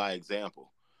lead by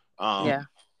example. Yeah.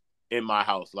 In my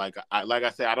house. Like I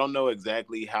said, I don't know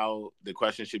exactly how the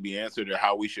question should be answered or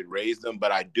how we should raise them,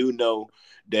 but I do know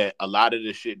that a lot of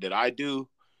the shit that I do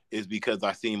is because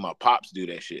I seen my pops do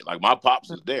that shit. Like my pops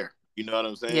was there. You know what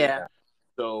I'm saying? Yeah.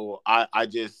 So I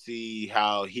just see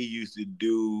how he used to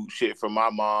do shit for my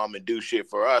mom and do shit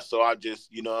for us. So I just,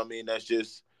 you know what I mean? That's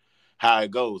just how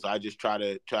it goes. I just try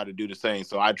to do the same.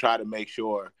 So I try to make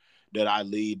sure that I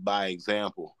lead by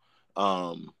example.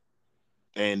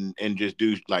 And just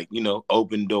do, like,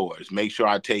 open doors, make sure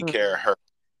I take care of her,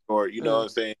 or what I'm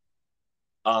saying.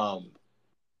 um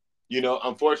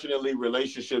Unfortunately,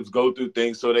 relationships go through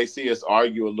things, so they see us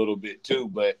argue a little bit too,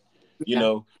 but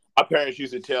Yeah. my parents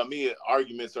used to tell me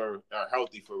arguments are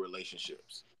healthy for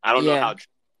relationships. I don't know Yeah. how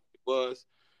true it was,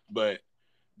 but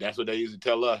that's what they used to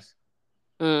tell us.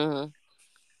 Hmm.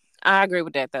 I agree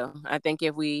with that though. I think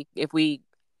if we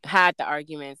hide the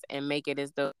arguments and make it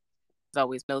as though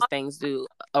always those things do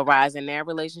arise in their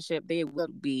relationship, they will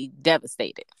be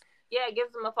devastated. Yeah, it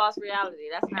gives them a false reality.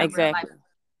 That's not real life. Exactly.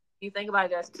 You think about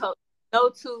it, no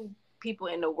two people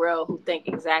in the world who think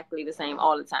exactly the same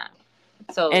all the time.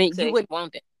 So And you wouldn't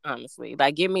want that, honestly.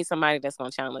 Like, give me somebody that's gonna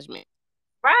challenge me.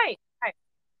 right, right,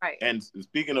 right. And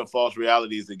speaking of false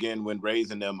realities, again, when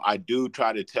raising them, I do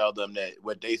try to tell them that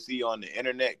what they see on the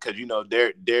internet, because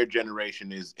their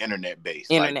generation is internet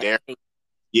based. Like Internet.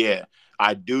 yeah,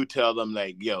 I do tell them,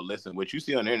 like, yo, listen, what you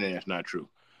see on the internet is not true.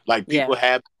 Like, people Yeah.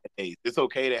 have bad days. It's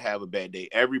okay to have a bad day.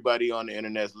 Everybody on the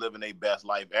internet is living their best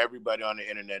life. Everybody on the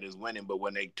internet is winning. But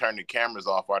when they turn the cameras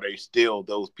off, are they still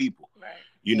those people? Right.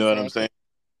 You know what I'm saying?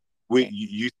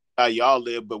 You see how y'all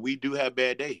live, but we do have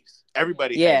bad days.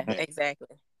 Everybody has Yeah, bad days. exactly.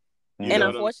 You And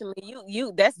know what I'm saying?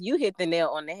 unfortunately, you hit the nail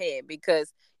on the head,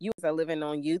 because you are living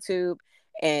on YouTube,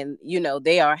 and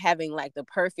they are having like the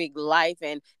perfect life,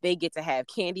 and they get to have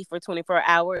candy for 24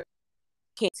 hours.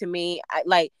 To me,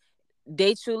 like,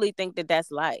 they truly think that that's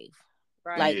life.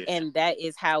 Right. Like, Yeah. and that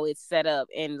is how it's set up,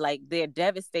 and like they're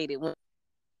devastated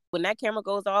when that camera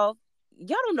goes off.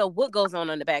 Y'all don't know what goes on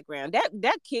in the background.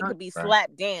 That kid could be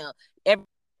slapped down every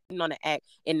on the act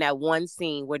in that one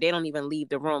scene where they don't even leave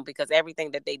the room, because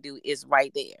everything that they do is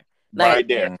right there. Like, Right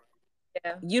there.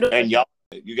 Yeah. you don't. And y'all,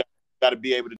 you got to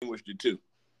be able to distinguish the two.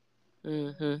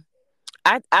 Mm-hmm.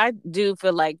 I do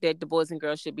feel like that the boys and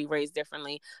girls should be raised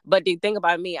differently. But the thing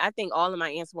about me, I think all of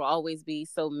my answers will always be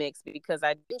so mixed, because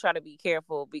I do try to be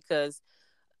careful, because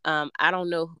I don't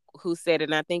know who said it,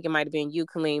 and I think it might have been you,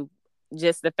 Colleen.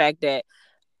 Just the fact that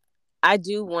I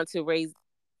do want to raise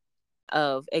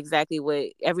of exactly what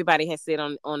everybody has said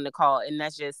on the call, and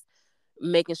that's just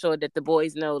making sure that the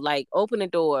boys know, like, open the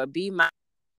door, be my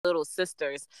little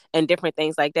sisters, and different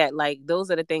things like that. Like, those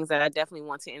are the things that I definitely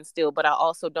want to instill, but I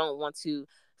also don't want to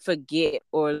forget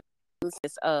or lose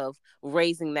this of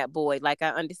raising that boy. Like, I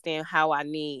understand how I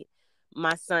need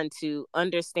my son to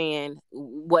understand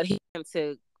what he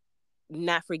to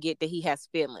not forget that he has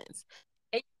feelings,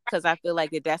 because I feel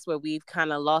like that's where we've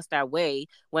kind of lost our way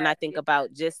when I think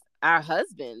about just our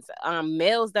husbands,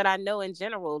 males that I know in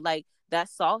general. Like, that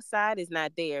soft side is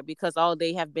not there, because all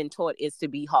they have been taught is to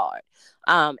be hard.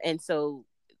 And so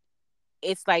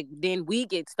it's like then we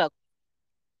get stuck,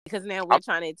 because now we're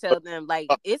trying to tell them, like,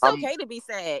 it's I'm okay to be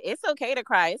sad, it's okay to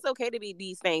cry, it's okay to be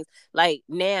these things. Like,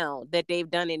 now that they've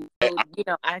done it,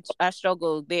 I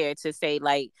struggle there to say,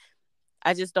 like,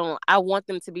 I want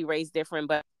them to be raised different,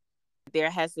 but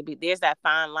there's that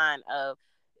fine line of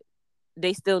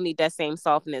they still need that same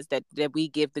softness that we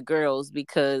give the girls,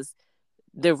 because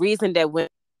the reason that we're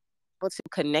able to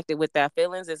connect it with our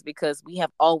feelings is because we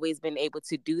have always been able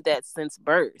to do that since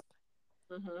birth.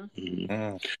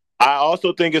 Mm-hmm. I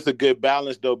also think it's a good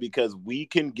balance, though, because we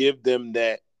can give them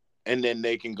that, and then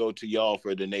they can go to y'all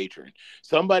for the nurturing.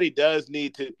 Somebody does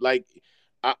need to, like,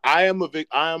 I am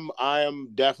I am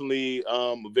definitely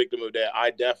a victim of that.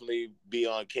 I definitely be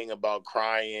on King about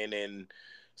crying and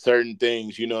certain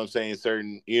things. You know what I'm saying?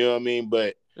 Certain, you know what I mean?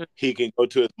 But he can go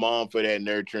to his mom for that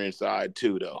nurturing side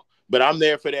too, though. But I'm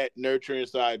there for that nurturing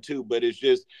side too. But it's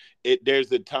just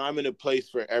there's a time and a place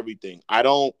for everything.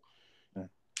 I'm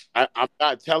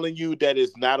not telling you that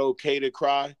it's not okay to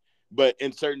cry, but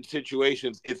in certain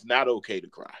situations, it's not okay to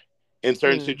cry. In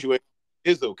certain situations,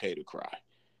 it's okay to cry.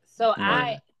 So if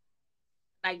I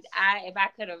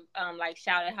could have like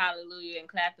shouted hallelujah and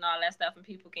clapped and all that stuff, and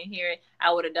people can hear it,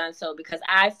 I would have done so, because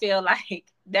I feel like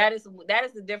that is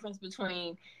the difference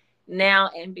between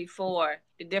now and before,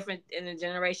 the difference in the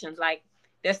generations, like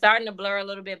they're starting to blur a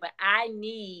little bit, but I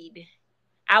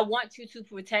want you to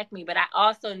protect me, but I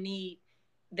also need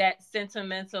that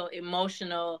sentimental,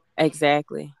 emotional.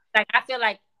 Exactly. Like, I feel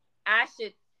like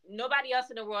nobody else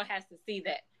in the world has to see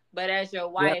that. But as your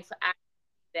Yep. wife, I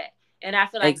see that. And I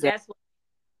feel like Exactly. that's what,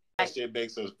 That shit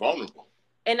makes us vulnerable.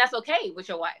 and that's okay with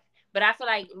your wife. But I feel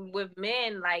like with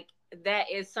men, like,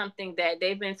 that is something that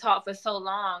they've been taught for so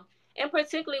long. And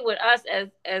particularly with us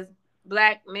as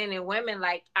black men and women,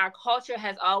 like, our culture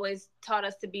has always taught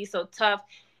us to be so tough.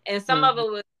 And some of Mm-hmm.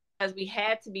 it was because we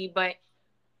had to be, but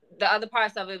the other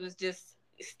parts of it was just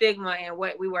stigma and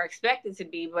what we were expected to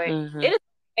be. But Mm-hmm. it is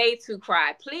okay to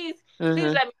cry. Please, please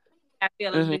Mm-hmm. let me have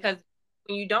feelings, Mm-hmm. because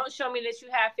when you don't show me that you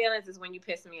have feelings is when you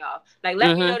piss me off. Like,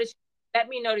 Mm-hmm. let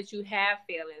me know that you have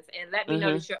feelings, and let me know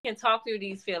Mm-hmm. that you can talk through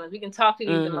these feelings. We can talk through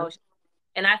these Mm-hmm. emotions.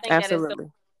 And I think that is so,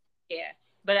 Absolutely. yeah.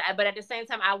 But at the same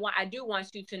time, I do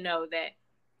want you to know that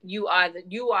you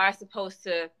are supposed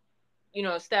to,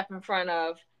 step in front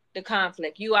of the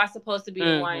conflict. You are supposed to be the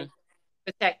Mm-hmm. one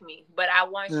to protect me. But I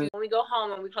want you, when we go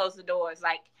home and we close the doors,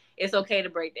 like, it's okay to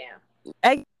break down.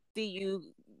 I see you,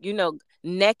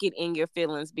 naked in your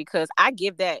feelings, because I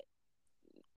give that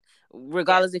Yes.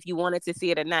 regardless if you wanted to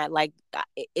see it or not. Like,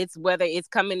 it's whether it's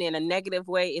coming in a negative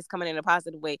way, it's coming in a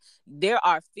positive way. There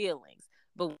are feelings,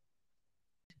 but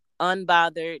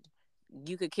unbothered,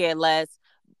 you could care less.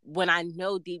 When I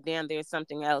know deep down there's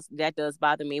something else that does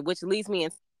bother me, which leads me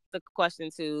into the question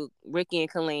to Ricky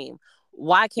and Kaleem: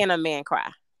 why can't a man cry?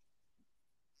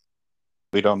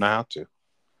 We don't know how to.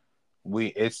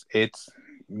 It's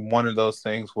one of those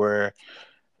things where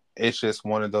it's just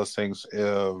one of those things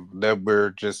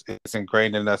that it's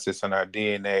ingrained in us. It's in our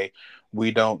DNA.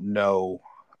 We don't know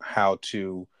how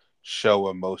to show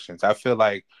emotions. I feel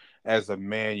like as a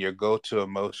man, your go-to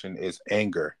emotion is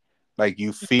anger. Like,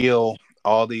 you feel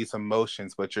all these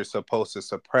emotions, but you're supposed to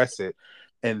suppress it.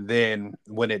 And then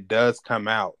when it does come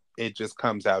out, it just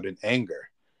comes out in anger.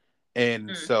 And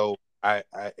Mm. so I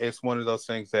it's one of those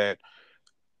things that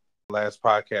last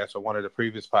podcast or one of the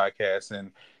previous podcasts,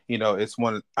 and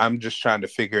I'm just trying to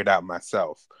figure it out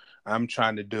myself. I'm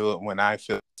trying to do it when I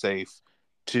feel safe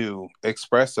to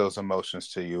express those emotions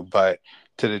to you, but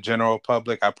to the general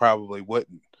public I probably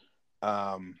wouldn't.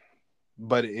 um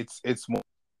but it's more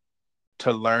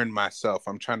to learn myself.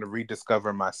 I'm trying to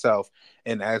rediscover myself,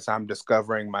 and as I'm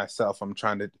discovering myself, I'm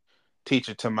trying to teach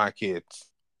it to my kids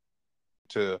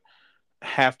to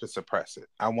have to suppress it.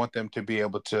 I want them to be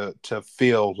able to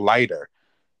feel lighter,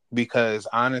 because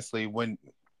honestly, when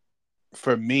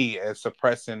for me, as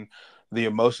suppressing the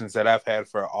emotions that I've had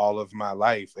for all of my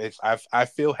life, I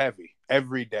feel heavy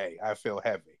every day. I feel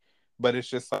heavy, but it's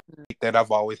just something that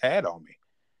I've always had on me.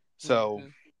 So,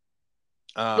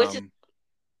 Mm-hmm. Which is, um,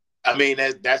 I mean,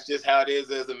 that's just how it is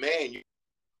as a man. You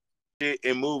shit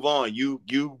and move on. You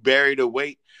bury the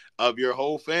weight of your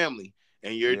whole family,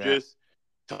 and you're yeah, just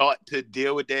taught to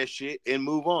deal with that shit and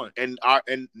move on. And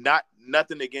not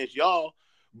nothing against y'all,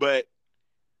 but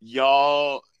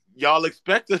y'all y'all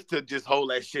expect us to just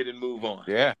hold that shit and move on.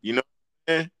 yeah, You know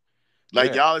what I'm saying?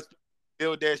 Like, yeah, y'all expect us to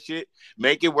deal with that shit,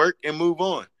 make it work, and move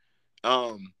on.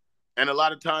 And a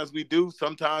lot of times we do.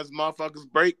 Sometimes motherfuckers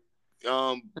break.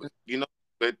 Um,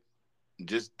 but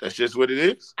that's just what it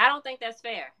is. I don't think that's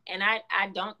fair, and I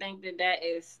don't think that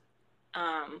is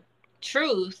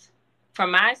truth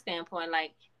from my standpoint.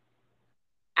 Like,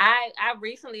 I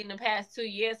recently, in the past 2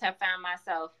 years, have found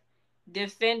myself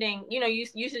defending. You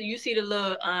see the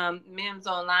little memes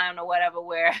online or whatever,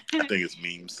 where I think it's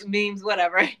memes. memes,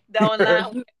 whatever, the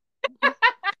online,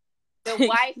 the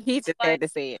wife He just was, had to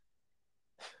say it.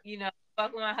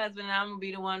 fuck with my husband, and I'm gonna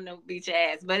be the one to beat your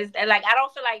ass. But it's like, I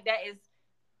don't feel like that is.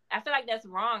 I feel like that's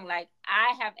wrong. Like,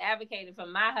 I have advocated for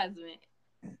my husband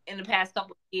in the past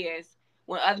couple of years,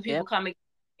 when other people Yep. come and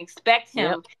expect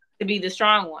Yep. him to be the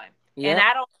strong one. And Yep.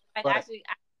 I don't like, but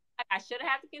I should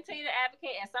have to continue to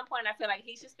advocate. At some point, I feel like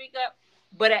he should speak up.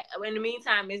 But in the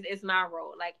meantime, it's my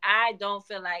role. Like, I don't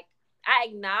feel like, I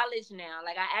acknowledge now,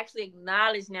 like, I actually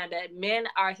acknowledge now that men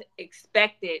are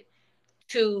expected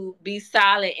to be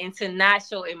solid and to not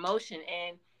show emotion.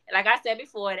 And like I said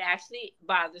before, it actually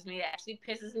bothers me. It actually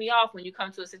pisses me off when you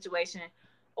come to a situation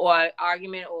or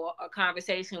argument or a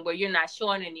conversation where you're not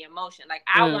showing any emotion. Like,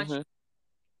 I want you Mm-hmm. to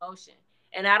show emotion.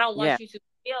 And I don't Yeah. want you to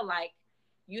feel like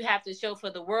you have to show for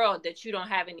the world that you don't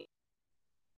have any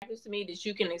to me, that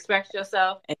you can express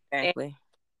yourself, and Exactly.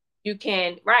 you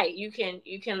can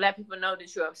let people know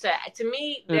that you're upset. To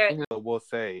me, there. Mm-hmm. we'll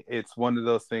say it's one of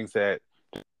those things that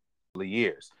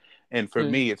years. And for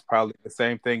Mm-hmm. me, it's probably the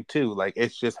same thing too. Like,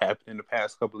 it's just happened in the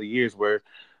past couple of years where,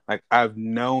 Like I've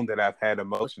known that I've had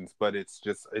emotions, but it's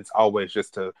always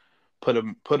just to put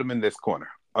them in this corner.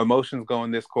 Emotions go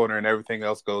in this corner, and everything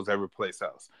else goes every place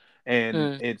else. And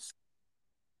Mm. it's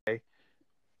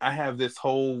I have this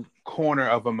whole corner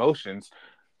of emotions.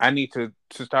 I need to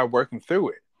start working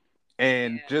through it,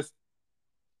 and Yeah. just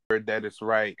that it's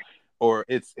right or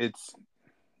it's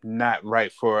not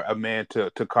right for a man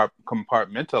to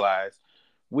compartmentalize.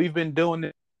 We've been doing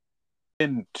it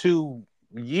in 2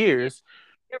 years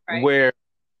You're right. where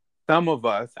some of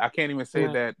us, I can't even say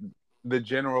Right. that the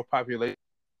general population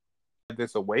had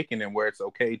this awakening where it's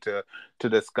okay to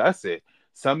discuss it.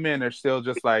 Some men are still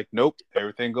just like, nope,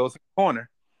 everything goes in the corner.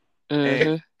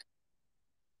 And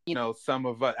Mm-hmm. some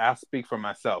of us, I speak for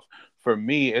myself. For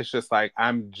me, it's just like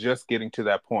I'm just getting to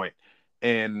that point.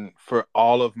 And for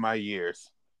all of my years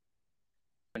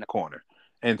in the corner.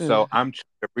 And so Mm-hmm. I'm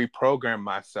trying to reprogram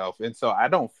myself. And so I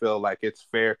don't feel like it's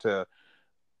fair to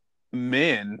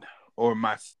men or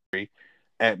my story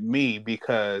at me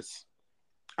because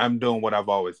I'm doing what I've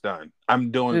always done.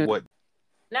 I'm doing what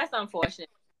That's unfortunate.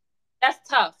 That's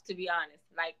tough, to be honest.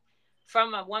 Like,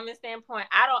 from a woman's standpoint,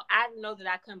 I know that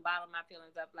I couldn't bottle my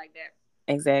feelings up like that.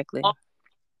 Exactly. Like,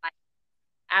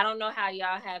 I don't know how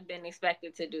y'all have been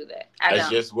expected to do that. I That's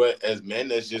don't. just what, as men,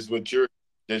 that's just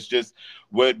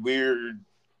what we're,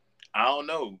 I don't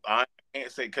know. I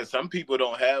can't say, because some people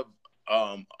don't have,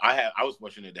 I was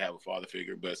fortunate to have a father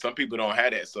figure, but some people don't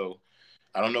have that. So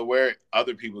I don't know where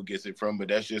other people gets it from, but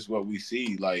that's just what we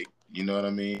see. Like, you know what I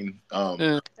mean?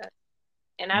 Mm.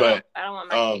 And But I don't want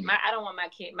my kid, I don't want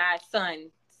my son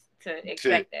to to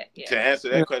expect that. Yeah. to answer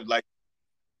that question, like,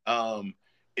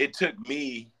 it took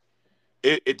me,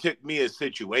 it took me a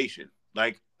situation,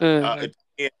 like, Mm-hmm.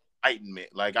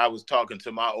 enlightenment. Like, I was talking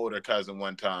to my older cousin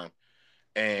one time,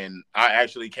 and I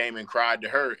actually came and cried to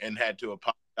her and had to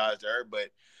apologize to her. But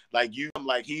like you,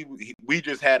 like we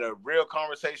just had a real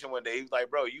conversation one day. He was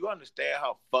like, "Bro, you understand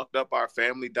how fucked up our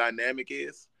family dynamic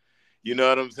is?" You know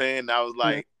what I'm saying? And I was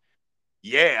like,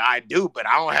 "Yeah, I do, but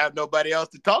I don't have nobody else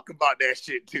to talk about that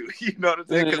shit to." You know what I'm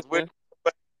saying? Because Mm-hmm.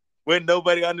 when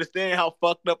nobody understand how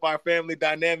fucked up our family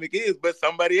dynamic is, but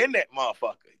somebody in that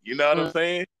motherfucker. You know what I'm Mm-hmm.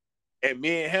 saying? And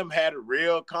me and him had a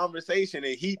real conversation,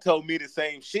 and he told me the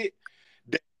same shit.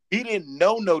 He didn't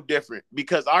know no different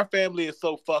because our family is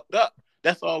so fucked up.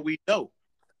 That's all we know.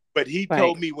 But he Right.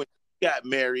 told me when he got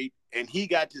married and he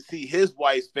got to see his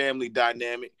wife's family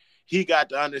dynamic, he got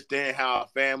to understand how a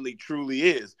family truly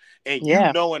is. And you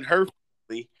Yeah. knowing her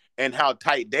family and how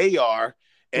tight they are,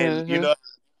 and Mm-hmm.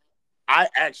 I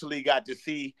actually got to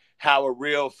see how a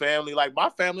real family, like my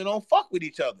family, don't fuck with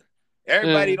each other.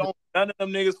 Everybody Mm-hmm. don't. None of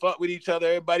them niggas fuck with each other.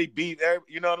 Everybody beef.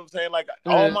 You know what I'm saying? Like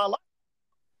all Mm-hmm. my life.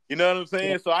 You know what I'm Yeah.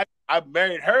 saying? So I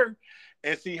married her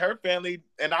and see her family,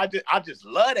 and I just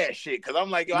love that shit because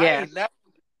I'm like, yo, I Yeah. ain't never,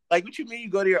 like, what you mean you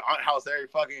go to your aunt house every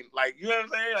fucking, like, you know what I'm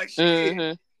saying? Like, shit. Mm-hmm. You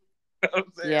know what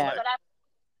I'm saying? Yeah. Like, But I have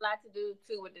a lot to do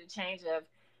too with the change of.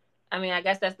 I mean, I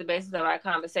guess that's the basis of our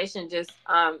conversation. Just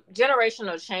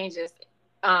generational changes.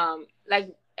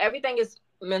 Like everything is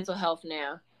mental health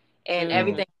now, and Mm-hmm.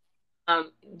 everything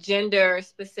gender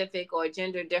specific or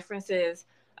gender differences.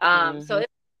 So Mm-hmm.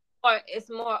 it's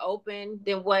more open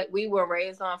than what we were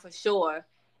raised on for sure,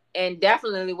 and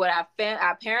definitely what our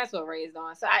parents were raised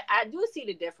on. So I do see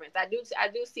the difference. I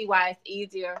do see why it's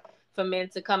easier for men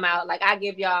to come out. Like I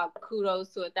give y'all kudos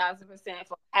to 1,000%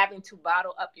 for having to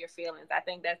bottle up your feelings. I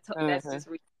think that's Mm-hmm. just.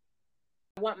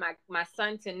 I want my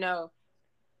son to know.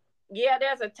 Yeah,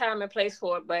 there's a time and place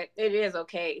for it, but it is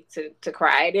okay to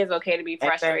cry. It is okay to be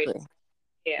frustrated. Exactly.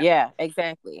 Yeah. Yeah,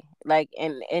 exactly. Like,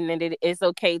 and it's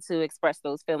okay to express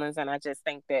those feelings. And I just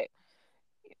think that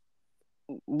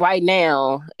right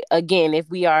now, again, if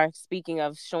we are speaking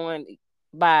of showing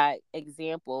by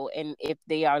example, and if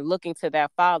they are looking to their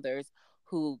fathers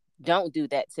who don't do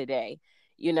that today,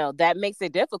 that makes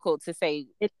it difficult to say,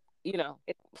 you know,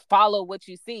 follow what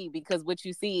you see, because what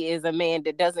you see is a man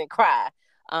that doesn't cry,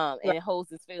 Right. and holds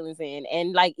his feelings in.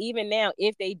 And like, even now,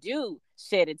 if they do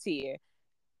shed a tear,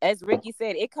 as Ricky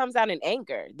said, it comes out in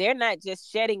anger. They're not just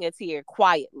shedding a tear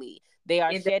quietly. They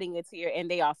are It, shedding a tear and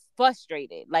they are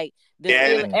frustrated. Like the yeah,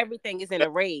 feel, everything is in a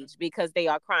rage because they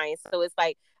are crying. So it's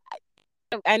like,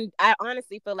 and I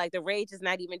honestly feel like the rage is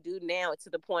not even due now to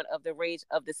the point of the rage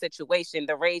of the situation.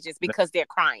 The rage is because they're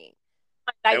crying.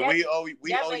 like and that. That we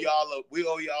makes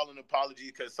owe y'all an apology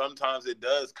because sometimes it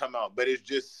does come out, but it's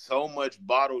just so much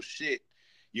bottled shit,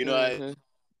 you know, Mm-hmm.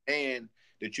 and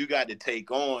that you got to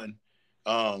take on.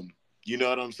 You know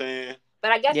what I'm saying?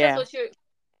 But I guess that's Yeah.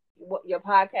 what your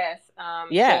podcast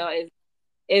Yeah. show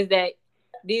is that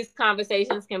these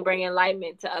conversations can bring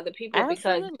enlightenment to other people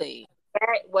because Absolutely.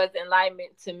 that was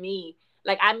enlightenment to me.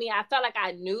 Like, I mean, I felt like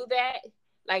I knew that,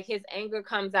 like, his anger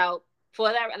comes out for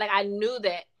that. Like, I knew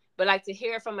that, but like to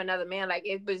hear it from another man, like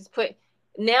it was put.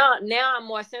 Now I'm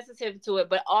more sensitive to it,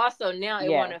 but also now it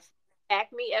won't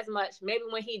affect me as much. Maybe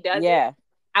when he does it,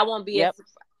 I won't be as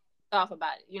off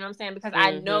about it. You know what I'm saying? Because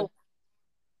I know.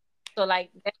 So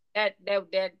like that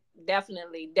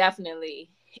definitely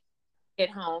hit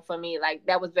home for me. Like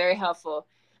that was very helpful.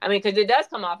 I mean, because it does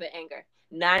come off in anger,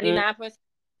 99% of the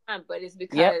time, but it's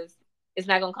because it's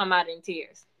not gonna come out in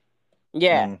tears.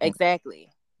 Yeah, exactly.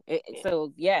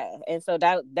 So yeah, and so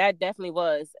that definitely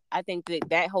was. I think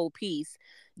that whole piece,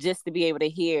 just to be able to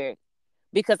hear,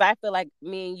 because I feel like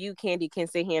me and you, Candy, can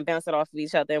sit here and bounce it off of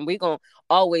each other, and we're gonna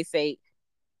always say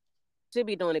should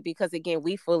be doing it because again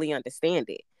we fully understand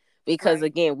it because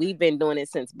again we've been doing it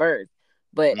since birth.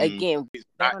 But again, they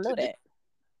don't know that.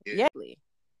 Yeah,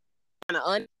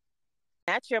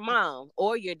 not your mom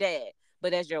or your dad,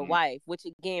 but as your wife, which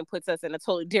again puts us in a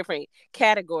totally different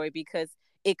category because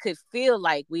it could feel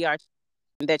like we are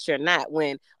that you're not,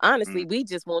 when honestly we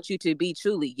just want you to be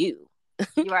truly you.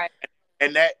 Right.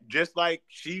 And that, just like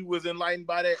she was enlightened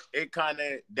by that,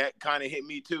 that kind of hit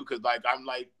me too, because like I'm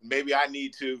like, maybe I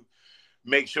need to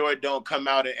make sure it don't come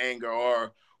out in anger,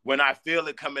 or when I feel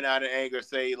it coming out in anger,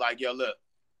 say like, yo, look,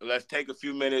 let's take a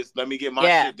few minutes, let me get my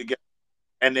shit together,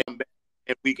 and then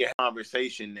we can have a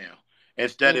conversation now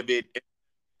instead of it,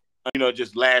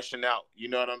 just lashing out. You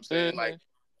know what I'm saying? Like,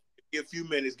 give me a few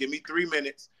minutes, give me 3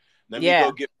 minutes, let me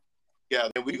go get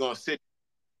and we're gonna sit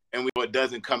and it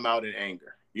doesn't come out in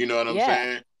anger. You know what I'm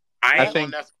saying? I ain't gonna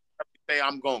necessarily say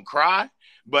I'm gonna cry,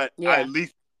 but I at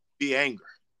least be angry.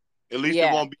 At least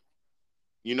it won't be.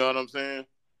 You know what I'm saying?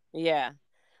 Yeah.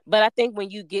 But I think when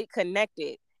you get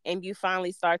connected and you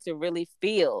finally start to really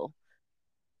feel,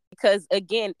 because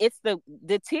again, it's the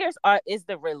tears is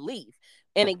the relief.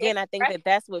 And again, I think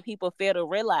that's what people fail to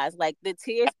realize. Like the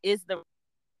tears is the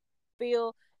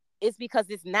feel, it's because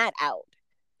it's not out.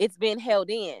 It's been held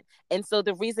in. And so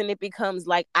the reason it becomes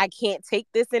like, I can't take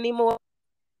this anymore,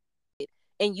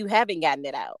 and you haven't gotten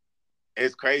it out.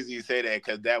 It's crazy you say that,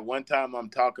 because that one time I'm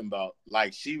talking about,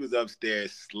 like, she was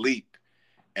upstairs asleep,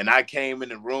 and I came in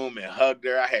the room and hugged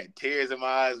her. I had tears in my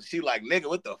eyes. She like, nigga,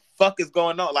 what the fuck is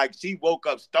going on? Like, she woke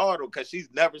up startled because she's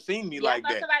never seen me like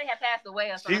that. Somebody had passed away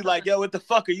or something. She's like, yo, what the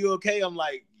fuck? Are you okay? I'm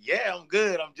like, yeah, I'm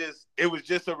good. It was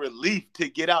just a relief to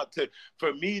get out,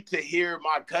 for me to hear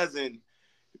my cousin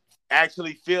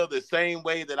actually feel the same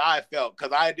way that I felt,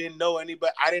 because I didn't know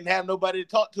anybody. I didn't have nobody to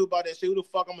talk to about that shit. Who the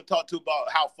fuck I'm gonna talk to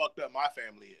about how fucked up my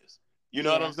family is? You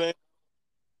know what I'm saying?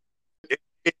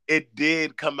 It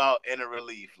did come out in a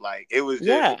relief. Like, it was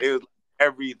just, it was,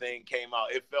 everything came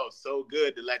out. It felt so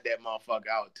good to let that motherfucker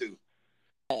out too.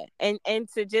 And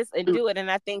to just do it.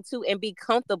 And I think too, and be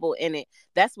comfortable in it.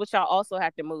 That's what y'all also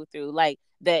have to move through. Like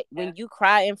that when you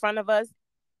cry in front of us,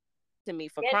 to me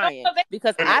for crying,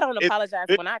 because I don't apologize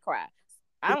when I cry.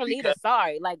 I don't need a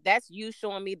sorry. Like, that's you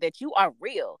showing me that you are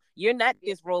real. You're not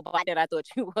this robot that I thought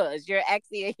you was. You're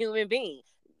actually a human being.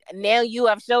 Now you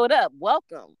have showed up.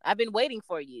 Welcome. I've been waiting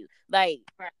for you. Like,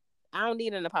 I don't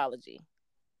need an apology.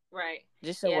 Right.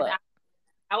 Just show up.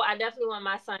 I definitely want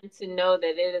my son to know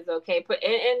that it is okay.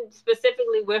 And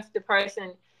specifically with the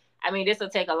person, I mean, this will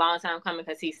take a long time coming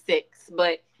because he's 6,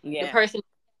 but the person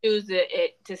choose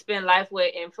to spend life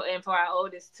with, and for our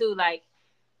oldest too, like,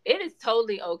 it is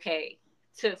totally okay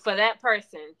for that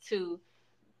person to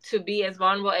be as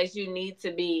vulnerable as you need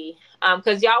to be,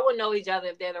 because y'all will know each other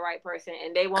if they're the right person,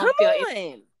 and they won't feel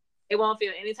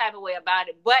any type of way about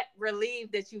it, but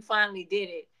relieved that you finally did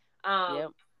it.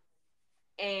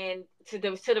 And to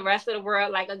the rest of the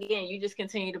world, like, again, you just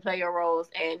continue to play your roles,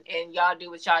 and y'all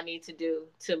do what y'all need to do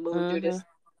to move through this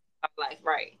life,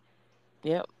 right?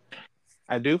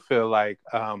 I do feel like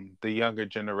the younger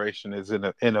generation is in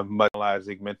a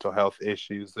normalizing mental health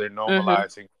issues. They're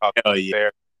normalizing talking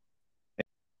to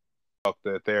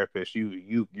the therapist.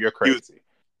 You're crazy.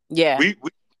 Yeah, we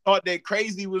thought that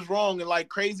crazy was wrong, and like,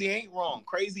 crazy ain't wrong.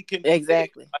 Crazy can be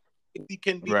exactly. Like, crazy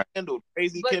can be handled.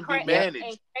 Crazy can be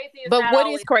managed. But what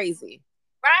is crazy?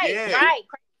 Right. Crazy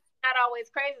not always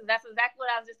crazy. That's exactly what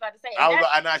I was just about to say.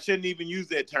 And I shouldn't even use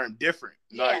that term. Different.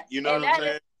 Like, you know what I'm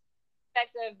saying?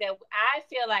 Perspective that I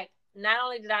feel like not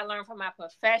only did I learn from my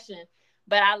profession,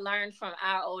 but I learned from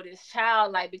our oldest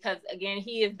child, like, because again,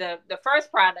 he is the first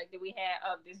product that we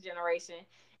had of this generation,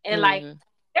 and like,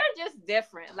 they're just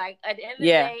different. Like, at the end of the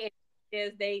day,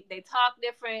 is they talk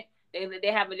different.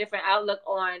 They have a different outlook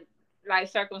on like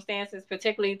circumstances,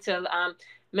 particularly to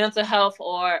mental health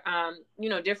or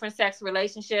different sex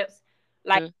relationships.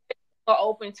 Like, more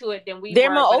open to it than we were.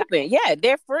 They're more open.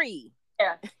 They're free.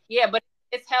 Yeah, but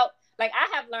it's helped. like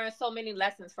I have learned so many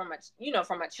lessons from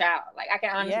from a child. Like I can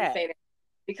honestly Yeah. say that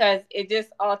because it just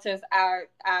alters our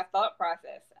thought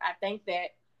process. I think that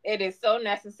it is so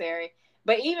necessary.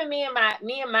 But even me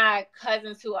and my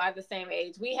cousins who are the same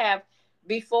age, we have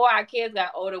before our kids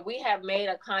got older, we have made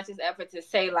a conscious effort to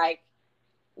say like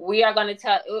we are going to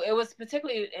tell. It was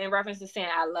particularly in reference to saying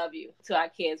 "I love you" to our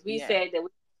kids. We Yeah. said that we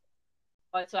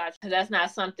to our because that's not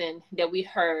something that we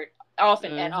heard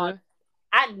often at all. Mm-hmm.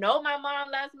 I know my mom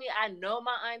loves me. I know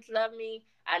my aunts love me.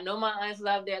 I know my aunts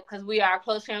love that because we are a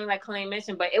close family, like Colleen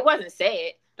mentioned. But it wasn't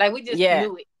said. Like we just Yeah.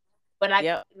 knew it. But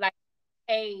Yep. like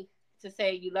hey, to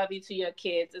say you love you to your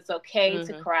kids. It's okay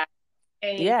to Mm-hmm. cry.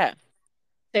 Okay Yeah.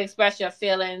 to express your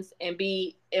feelings and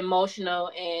be emotional.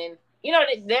 And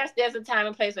there's a time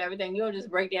and place for everything. You don't just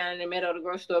break down in the middle of the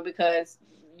grocery store because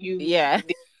you Yeah.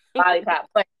 did lollipop.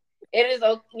 But it is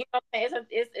okay.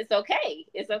 It's okay.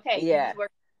 It's okay. You Yeah. just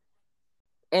work.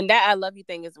 And that I love you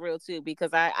thing is real too,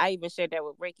 because I even shared that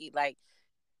with Ricky. Like,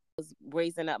 was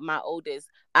raising up my oldest,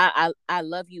 I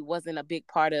love you wasn't a big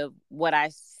part of what I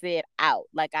said out.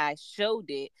 Like I showed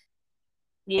it,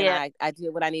 and Yeah. I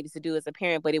did what I needed to do as a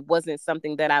parent, but it wasn't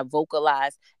something that I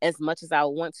vocalized as much as I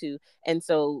want to. And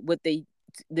so with the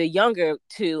younger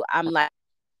two, I'm like,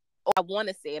 oh, I want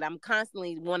to say it. I'm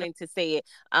constantly wanting to say it,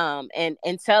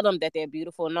 and tell them that they're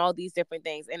beautiful and all these different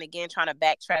things. And again, trying to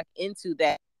backtrack into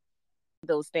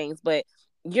those things. But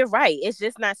you're right. It's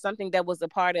just not something that was a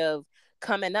part of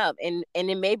coming up. And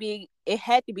it maybe it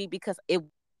had to be because it was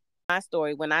my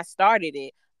story. When I started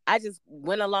it, I just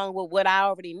went along with what I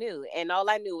already knew. And all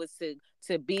I knew was to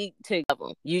love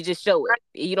them. You just show it.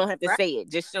 You don't have to Right. say it.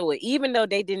 Just show it. Even though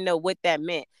they didn't know what that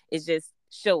meant, it's just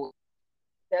show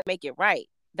it. Make it right.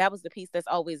 That was the piece that's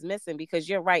always missing, because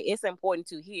you're right. It's important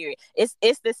to hear it.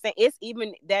 It's the same. It's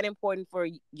even that important for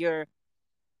your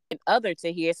other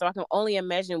to hear. So I can only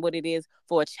imagine what it is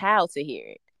for a child to hear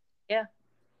it. Yeah.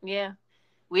 Yeah.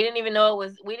 We didn't even know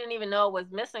it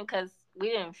was missing because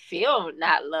we didn't feel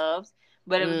not loved,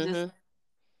 but it was just Mm-hmm.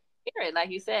 spirit,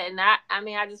 like you said. And I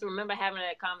just remember having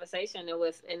that conversation. It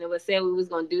was said we was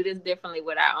gonna do this differently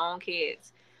with our own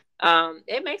kids.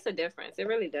 It makes a difference. It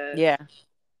really does. Yeah.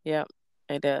 Yep.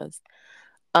 It does.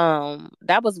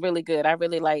 That was really good. I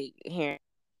really like hearing,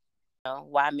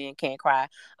 why men can't cry.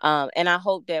 And I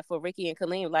hope that for Ricky and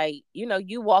Kareem, like,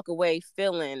 you walk away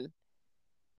feeling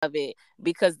of it,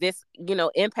 because this,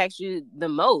 impacts you the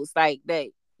most. Like that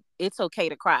it's okay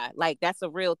to cry. Like that's a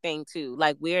real thing too.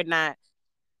 Like we're not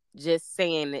just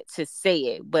saying it to say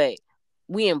it, but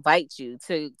we invite you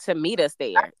to meet us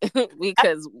there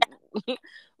because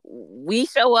we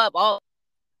show up all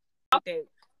day.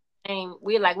 And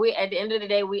we at the end of the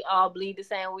day, we all bleed the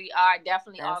same. We are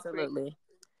definitely all created. Absolutely.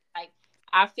 Like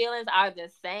our feelings are the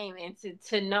same, and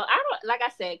to know, I don't, like I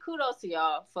said, kudos to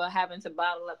y'all for having to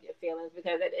bottle up your feelings,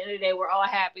 because at the end of the day, we're all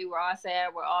happy, we're all sad,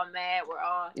 we're all mad, we're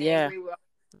all Yeah. angry, we're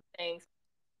all things.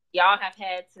 Y'all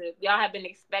have been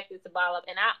expected to bottle up,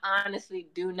 and I honestly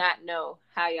do not know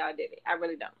how y'all did it. I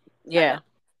really don't. I Yeah. don't.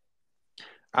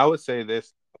 I would say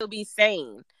this. To be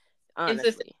sane, It's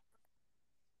just honestly.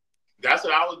 That's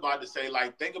what I was about to say.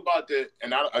 Like, think about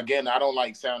I don't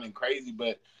like sounding crazy,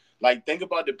 but like, think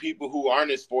about the people who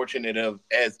aren't as fortunate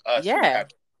as us who Yeah. have.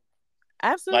 Like,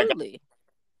 I Absolutely.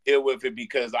 deal with it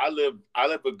because I live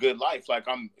a good life. Like,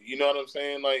 you know what I'm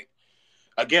saying? Like,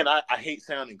 again, I hate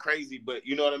sounding crazy, but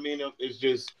you know what I mean? It's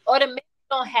just, or the men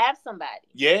don't have somebody.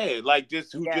 yeah, like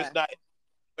just who Yeah. just not in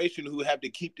a situation who have to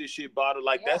keep this shit bottled.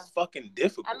 Like, Yeah. that's fucking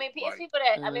difficult. I mean, it's Like, people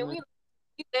that Mhm. we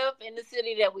live in the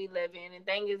city that we live in, and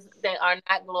things that are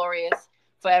not glorious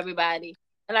for everybody.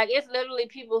 And like it's literally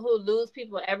people who lose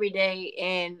people every day,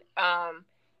 and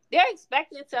they're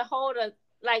expected to hold a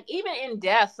like even in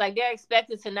deaths, like they're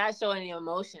expected to not show any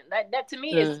emotion. That to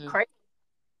me is Mhm. crazy.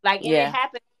 Like, and it Yeah.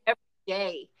 happens every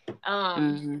day.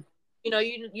 Mhm.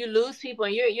 You lose people,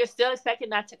 and you're still expected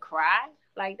not to cry.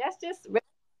 Like that's just really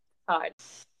hard.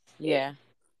 Yeah. Yeah.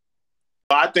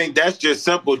 I think that's just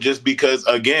simple, just because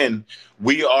again,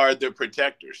 we are the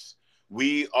protectors.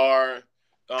 We are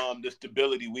the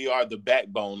stability. We are the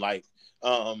backbone. Like,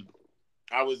 um,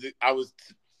 I was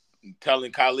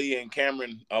telling Kylie and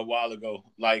Cameron a while ago,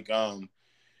 like,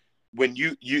 when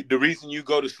you the reason you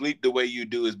go to sleep the way you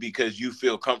do is because you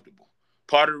feel comfortable.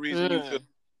 Part of the reason you feel, Mm.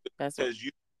 That's right. because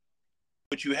you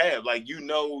what you have, like,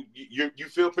 you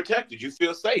feel protected, you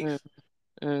feel safe.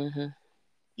 Mm-hmm.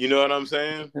 You know what I'm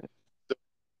saying?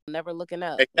 Never looking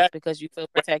up. It's Exactly. because you feel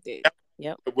protected.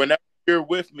 Yep. Whenever you're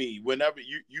with me, whenever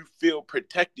you feel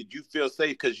protected, you feel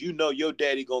safe, because you know your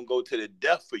daddy gonna go to the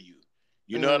death for you.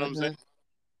 You know what I'm saying?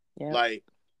 Mm-hmm. Yep. Like,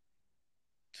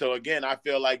 so again, I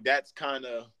feel like that's kind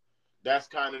of That's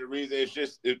kind of the reason. It's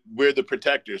just we're the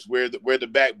protectors. We're the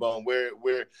backbone.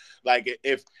 We're like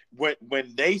if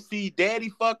when they see daddy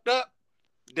fucked up,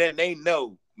 then they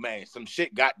know, man, some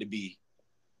shit got to be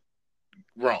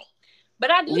wrong.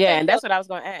 But I do Yeah, think and though, that's what I was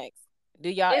gonna ask. Do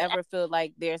y'all it's ever feel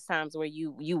like there's times where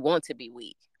you want to be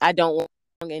weak? I don't want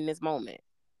to be strong in this moment.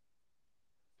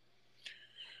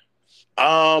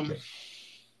 Um,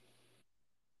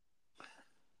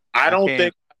 I I don't can't.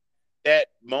 think that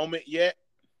moment yet.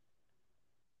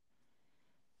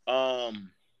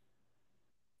 Um,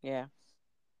 Yeah.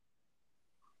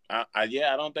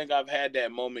 I don't think I've had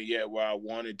that moment yet where I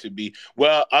wanted to be.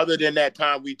 Well, other than that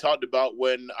time we talked about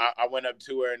when I went up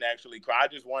to her and actually cried. I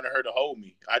just wanted her to hold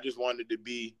me. I just wanted to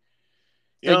be,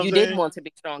 you So know what I'm you didn't saying? want to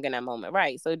be strong in that moment,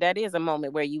 right? So that is a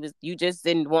moment where you just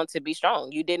didn't want to be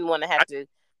strong. You didn't want to have I to.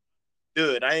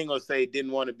 did. I ain't gonna say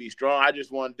didn't want to be strong. I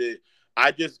just wanted to.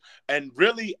 I just and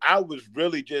really, I was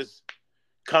really just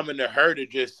coming to her to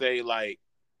just say like,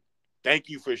 thank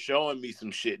you for showing me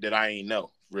some shit that I ain't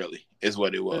know. Really, is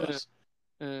what it was.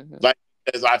 Mm-hmm. Like,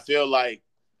 because I feel like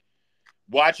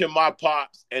watching my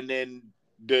pops and then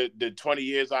the 20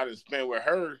 years I done spent with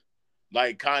her,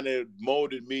 like kind of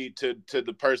molded me to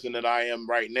the person that I am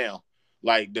right now.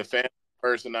 Like the family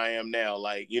person I am now.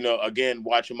 Like, you know, again,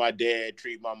 watching my dad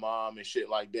treat my mom and shit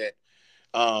like that.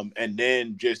 And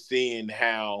then just seeing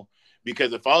how,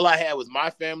 because if all I had was my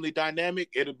family dynamic,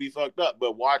 it'll be fucked up.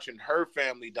 But watching her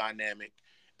family dynamic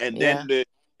and Yeah. then the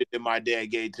shit that my dad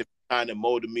gave to kind of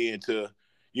molded me into,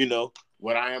 you know,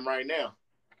 what I am right now.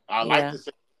 I like Yeah. to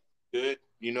say good,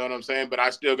 you know what I'm saying? But I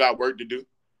still got work to do.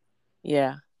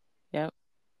 Yeah. Yep.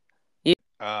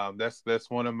 That's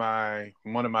one of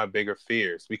my bigger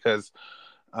fears because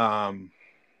um,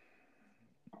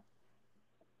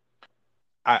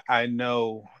 I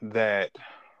know that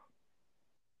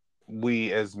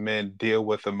we as men deal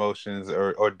with emotions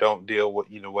or don't deal with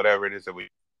whatever it is that we.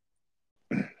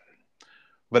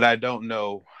 But I don't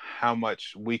know how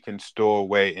much we can store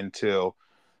away until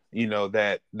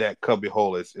that cubby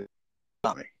hole is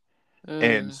coming,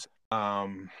 and Mm.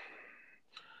 um,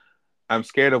 I'm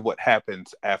scared of what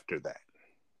happens after that.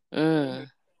 Mm.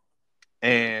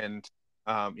 And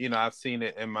I've seen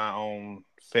it in my own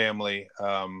family.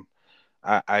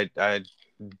 I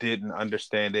didn't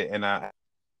understand it, and I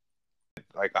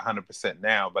like 100%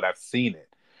 now, but I've seen it,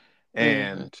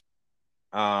 Mm-hmm. and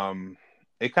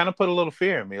it kind of put a little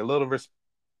fear in me, a little respect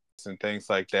and things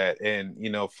like that. And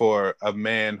for a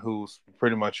man who's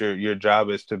pretty much your job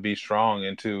is to be strong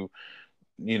and to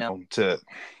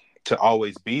to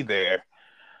always be there,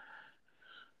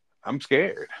 I'm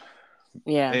scared,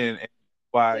 Yeah. and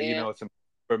why yeah. it's important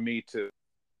for me to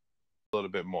a little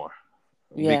bit more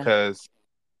Yeah. because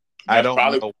I That's don't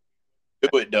probably know.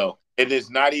 do it though. And it's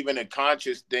not even a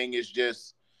conscious thing. It's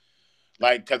just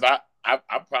like because I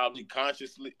probably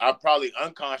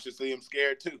unconsciously am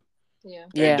scared too, Yeah.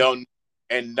 and Yeah. don't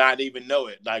and not even know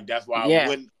it. Like that's why I Yeah.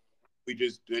 wouldn't. It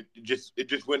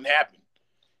just wouldn't happen.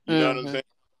 You know what I'm Mm-hmm. saying?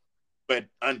 But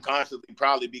unconsciously,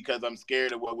 probably because I'm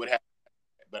scared of what would happen.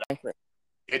 But I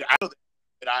don't.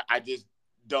 I just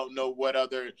don't know what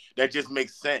other. That just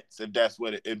makes sense if that's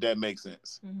what if that makes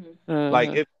sense. Mm-hmm. Like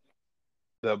Mm-hmm. if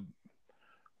the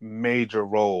major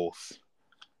roles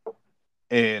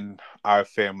in our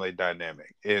family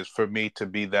dynamic is for me to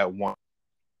be that one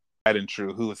tried and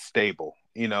true who is stable.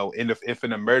 And if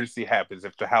an emergency happens,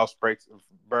 if the house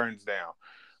burns down,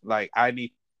 like I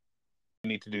need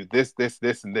to do this,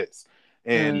 and this.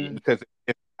 And Mm. because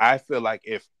if I feel like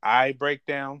if I break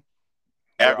down,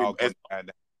 we're Every all going to die down.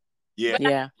 yeah, But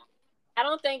Yeah. I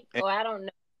don't think, And, or I don't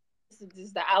know. This is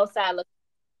just the outside look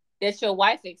that your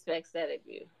wife expects that of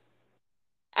you.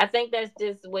 I think that's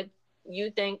just what you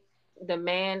think the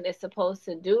man is supposed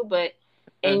to do. But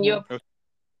in Mm-hmm. your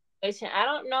situation, I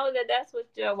don't know that that's what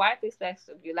your wife expects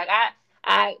of you. Like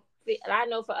I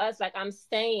know for us, like I'm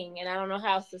saying, and I don't know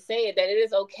how else to say it, that it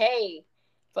is okay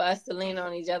for us to lean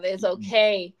on each other. It's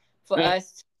okay for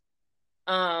us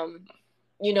to,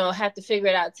 have to figure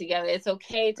it out together. It's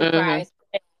okay to Mm-hmm. cry.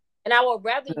 And I would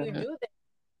rather you Mm-hmm. do that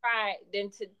cry than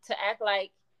to act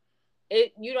like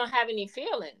it you don't have any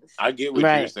feelings. I get what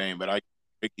you're Right. saying, but I get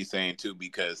what Ricky's saying too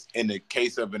because in the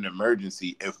case of an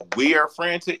emergency, if we are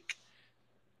frantic,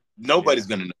 yeah, nobody's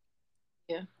gonna know.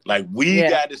 Yeah. Like we Yeah.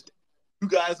 got to. You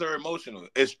guys are emotional.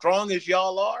 As strong as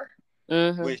y'all are,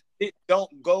 Mm-hmm. when shit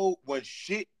don't go, when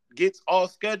shit gets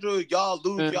off schedule, y'all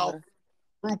lose y'all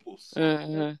Mm-hmm. scruples.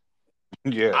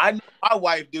 Mm-hmm. yeah, I know my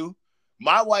wife do.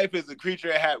 My wife is a creature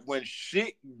that when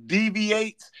shit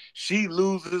deviates, she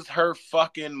loses her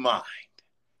fucking mind.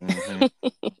 hmm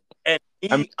And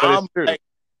I mean, but it's I'm true. like,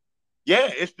 yeah,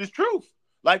 it's the truth.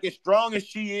 Like as strong as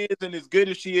she is and as good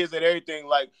as she is at everything,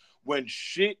 like when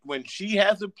she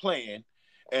has a plan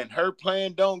and her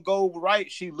plan don't go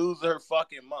right, she loses her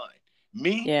fucking mind.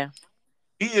 Me, Yeah.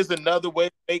 he is another way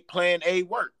to make plan A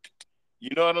work. You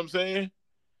know what I'm saying?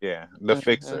 Yeah, the Mhm.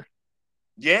 fixer.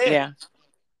 Yeah. Yeah.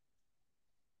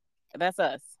 That's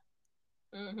us.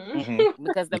 Mm-hmm.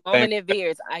 Because the Same. moment it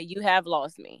veers, you have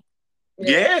lost me.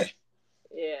 Yeah.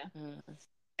 Yeah. Mhm.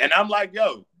 And I'm like,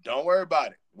 yo, don't worry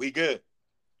about it. We good.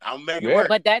 I'll make it Yeah. work.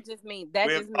 But that just makes me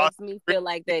We're feel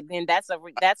like that. Then that's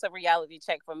a reality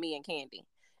check for me and Candy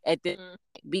at this,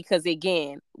 because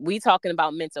again, we talking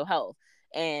about mental health,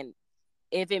 and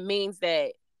if it means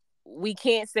that we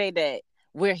can't say that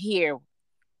we're here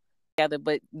together,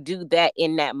 but do that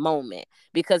in that moment,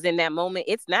 because in that moment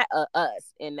it's not a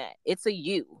us, in that it's a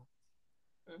you.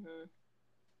 Mm-hmm.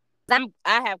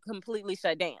 I have completely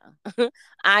shut down.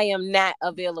 I am not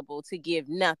available to give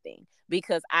nothing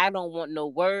because I don't want no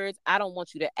words. I don't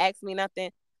want you to ask me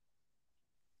nothing.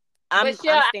 I'm But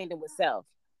yeah, standing with self.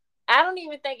 I don't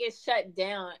even think it's shut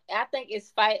down. I think it's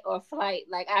fight or flight.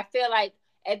 Like I feel like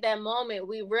at that moment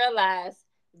we realized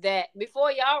that before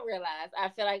y'all realized, I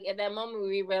feel like at that moment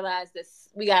we realized that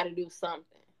we got to do something.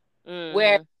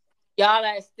 Where Mm-hmm. y'all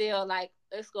are still like,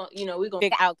 it's going, we're gonna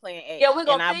Figure out plan A, yeah, we're and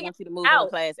gonna I figure want you to it move on out.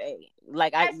 class A.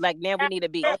 That's Like now we need a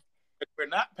B. we're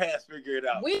not past figure it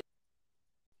out. We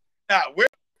We're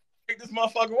make this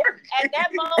motherfucker work. at that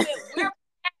moment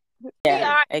we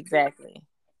Yeah, are exactly.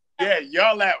 Yeah,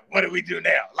 y'all at what do we do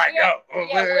now? Like,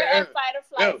 we're at fight or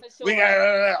flight for sure. we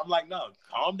got. I'm like, no,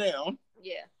 calm down.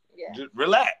 Yeah. Just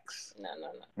relax. No.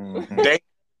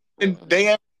 Mm-hmm. They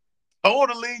have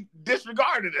totally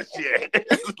disregarded us yet.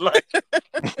 It's like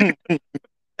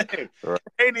Right.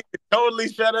 they ain't even totally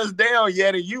shut us down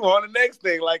yet, and you on the next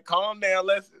thing. Like, calm down.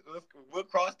 We'll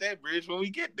cross that bridge when we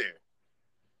get there.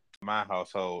 My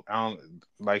household, I don't,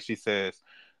 like she says,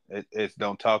 it's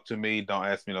don't talk to me, don't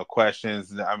ask me no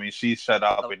questions. I mean, she's shut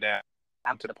all the way down.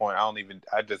 I'm to the point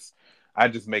I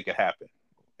just make it happen.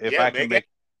 If Yeah, I can make,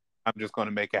 I'm just going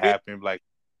to make it happen. Like,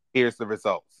 here's the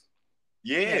results.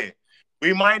 Yeah.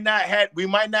 We might not have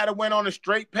went on a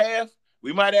straight path.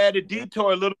 We might have had a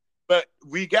detour a little, but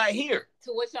we got here.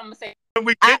 To which I'm gonna say, When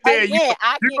we get there,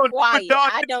 I get quiet.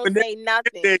 I don't and then say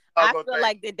nothing. y'all I gonna feel think.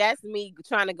 like that's me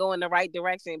trying to go in the right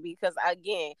direction, because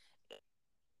again,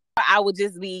 I would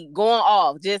just be going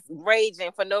off, just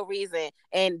raging for no reason,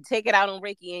 and take it out on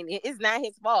Ricky, and it's not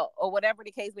his fault or whatever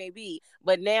the case may be.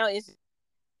 But now it's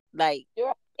like,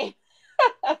 you're right.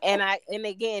 and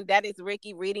again, that is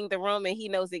Ricky reading the room, and he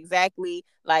knows exactly,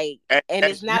 like, and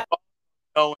it's As not you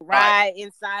know, right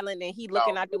in silent, and he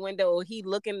looking out the window, or he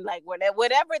looking like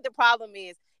whatever the problem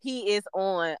is, he is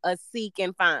on a seek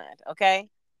and find. Okay.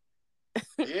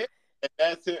 yeah,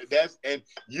 that's it. And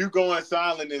you going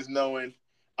silent is knowing,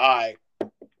 all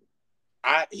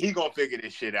right, he gonna figure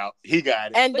this shit out. He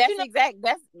got it. And But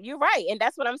that's you're right, and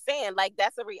that's what I'm saying. Like,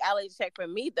 that's a reality check for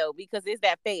me though, because is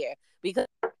that fair? Because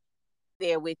I'm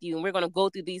there with you, and we're gonna go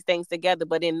through these things together.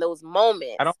 But in those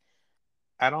moments,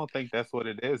 I don't think that's what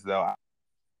it is though.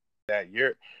 That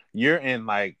you're in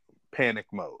like panic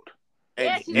mode.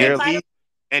 yeah, And she's You're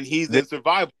he's in this,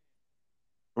 survival.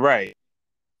 right.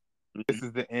 This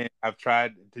is the end. I've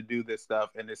tried to do this stuff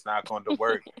and it's not going to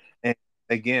work. And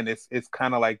again, it's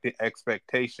kind of like the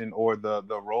expectation or the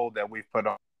role that we've put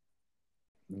on.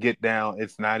 Get down.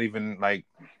 It's not even like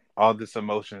all this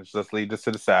emotions. Just leave this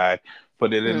to the side.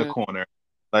 Put it in the corner.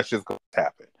 Let's just go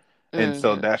tap it. And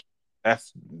so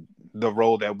that's the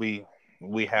role that we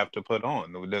have to put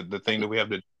on. The thing that we have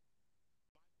to.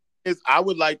 I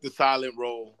would like the silent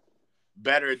role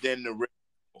better than the risk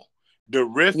role. The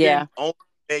riffing yeah, only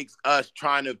makes us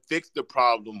trying to fix the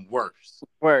problem worse.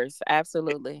 worse,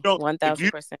 absolutely, If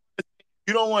you 1000%.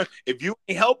 you don't want, if you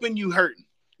ain't helping, you hurting.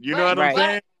 You know what I'm Right.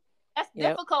 saying? That's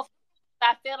Yep. difficult.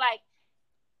 I feel like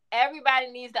everybody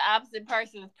needs the opposite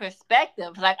person's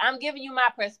perspective. Like I'm giving you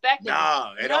my perspective.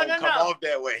 Nah, it don't come off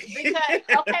that way. Because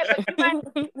but you might.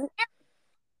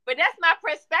 But that's my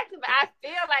perspective. I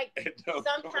feel like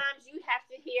sometimes you have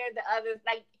to hear the others,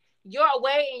 like your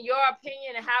way and your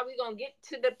opinion, and how we gonna get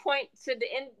to the point, to the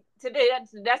end, to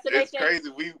the destination. It's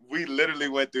crazy. We literally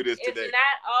went through this today. It's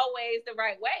not always the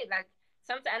right way. Like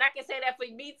sometimes, and I can say that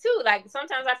for me too. Like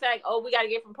sometimes I feel like, oh, we got to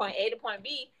get from point A to point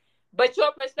B, but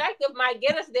your perspective might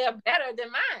get us there better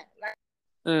than mine.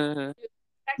 Like,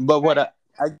 But what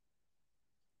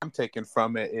I'm taking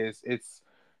from it is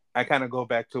I kind of go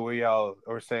back to where y'all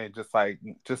were saying,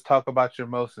 just talk about your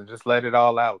emotions, just let it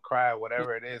all out, cry,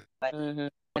 whatever it is. Like,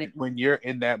 when you're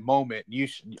in that moment,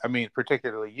 I mean,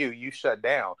 particularly you shut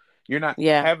down. You're not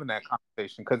having that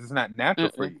conversation because it's not natural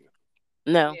for you.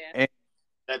 No. Yeah. And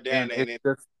shut down And and it's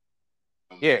then just,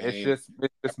 yeah, and it's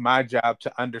just my job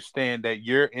to understand that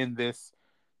you're in this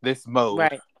mode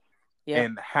Right. Yep.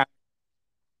 and how.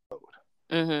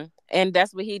 And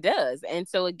that's what he does. And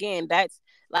so again, that's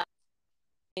like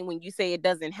when you say it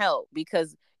doesn't help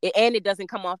because it doesn't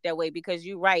come off that way because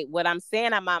you're right. What I'm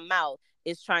saying out my mouth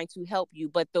is trying to help you,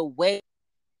 but the way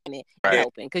it is yeah,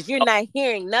 helping because you're not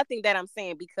hearing nothing that I'm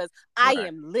saying because I Right.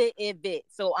 am lit in it.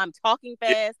 So I'm talking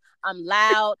yeah, fast, I'm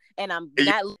loud, and I'm your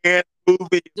not hand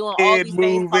moving, doing all head these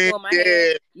things, moving, talking with my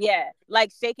head. yeah. Yeah,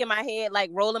 like shaking my head, like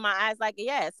rolling my eyes, like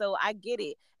yeah. So I get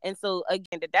it, and so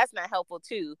again, that's not helpful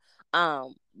too,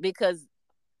 because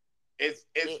It's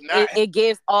it, not it, it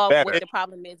gives off what Better. the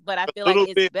problem is. But I a feel like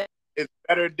little bit. It's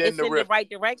better than it's the in the rip. right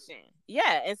direction.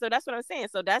 Yeah, and so that's what I'm saying.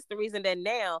 So that's the reason that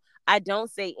now I don't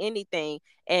say anything,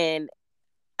 and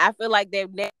I feel like they're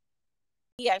now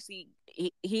he actually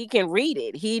he can read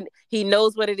it. He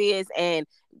knows what it is, and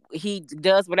he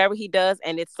does whatever he does,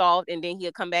 and it's solved. And then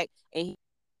he'll come back and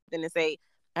say,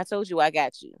 "I told you, I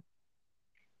got you."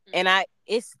 And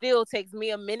it still takes me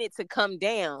a minute to come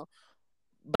down.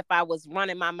 But if I was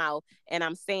running my mouth and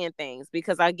I'm saying things,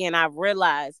 because again, I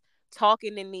realized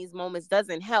talking in these moments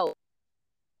doesn't help.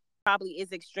 Probably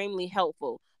is extremely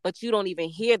helpful, but you don't even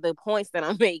hear the points that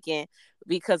I'm making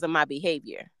because of my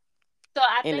behavior So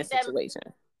I in the think that, situation.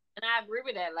 and I agree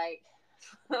with that. Like,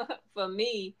 for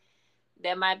me,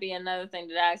 that might be another thing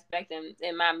that I expect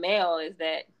in my male is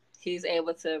that he's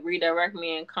able to redirect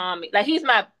me and calm me. Like he's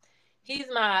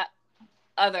my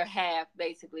other half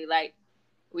basically. Like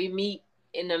we meet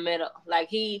in the middle. Like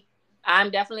I'm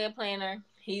definitely a planner.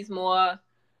 He's more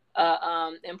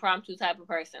impromptu type of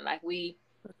person. Like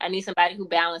I need somebody who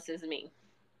balances me.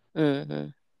 Hmm.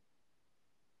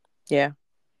 Yeah,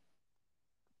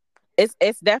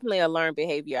 it's definitely a learned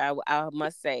behavior. I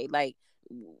must say, like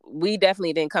we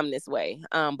definitely didn't come this way.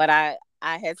 But I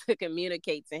had to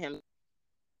communicate to him.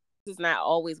 This is not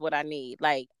always what I need.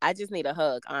 Like I just need a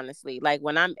hug, honestly. Like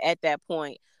when I'm at that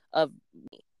point of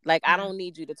like I don't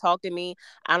need you to talk to me.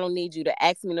 I don't need you to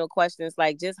ask me no questions.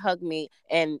 Like just hug me.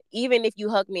 And even if you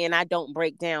hug me and I don't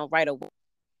break down right away,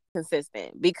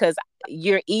 consistent because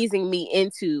you're easing me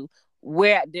into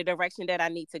where the direction that I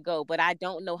need to go. But I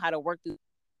don't know how to work through.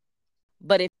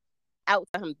 But if out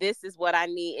to him, this is what I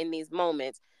need in these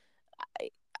moments. I,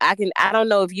 I can. I don't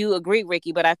know if you agree,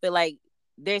 Ricky, but I feel like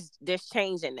there's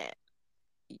change in that.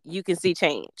 You can see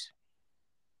change.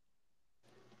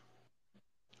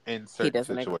 In He certain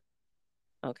doesn't agree. situations.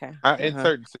 Okay. In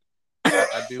certain situations,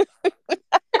 I do. In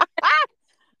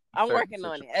I'm certain working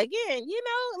on situations. it again.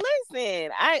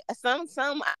 Listen. I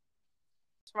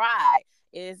try.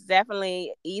 It's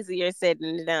definitely easier said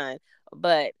than done,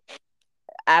 but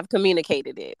I've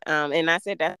communicated it. And I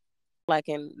said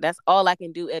that's all I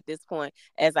can do at this point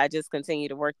as I just continue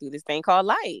to work through this thing called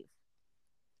life.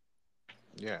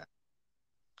 Yeah.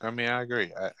 I mean, I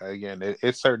agree. Again,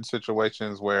 it's certain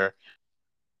situations where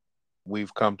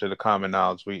we've come to the common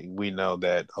knowledge. We know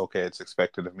that okay, it's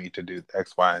expected of me to do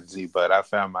X, Y, and Z. But I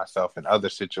found myself in other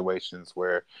situations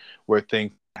where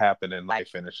things happen in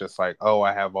life, and it's just like, oh,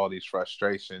 I have all these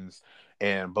frustrations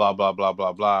and blah blah blah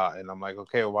blah blah, and I'm like,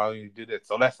 okay, well, why don't you do this?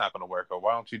 So that's not going to work. Or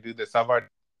why don't you do this? I've already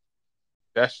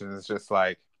suggestions. It's just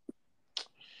like,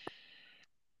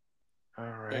 all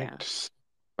right, Yeah.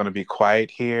 going to be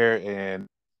quiet here, and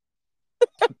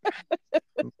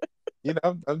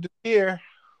I'm just here.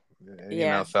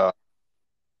 Yeah. So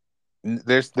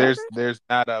there's Okay. there's there's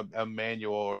not a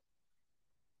manual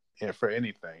for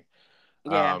anything.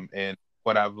 Yeah. And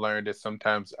what I've learned is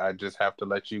sometimes I just have to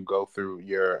let you go through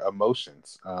your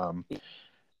emotions.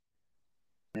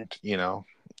 You know,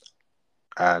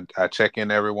 I check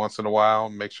in every once in a while,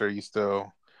 make sure you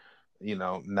still,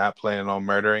 not planning on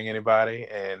murdering anybody,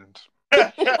 and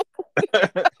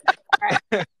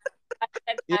Right.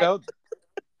 you know,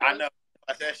 I know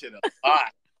about that shit a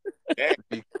lot. That,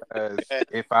 because that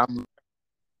if I'm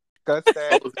discuss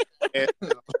that goes in.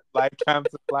 lifetime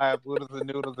supply of oodles and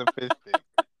noodles and fish sticks,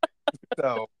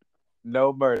 so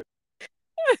no murder.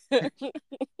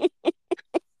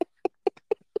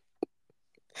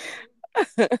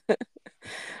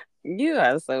 You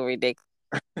are so ridiculous.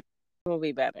 I'm gonna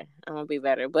be better. I'm gonna be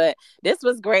better. But this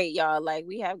was great, y'all. Like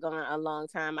we have gone a long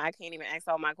time. I can't even ask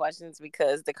all my questions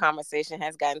because the conversation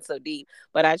has gotten so deep.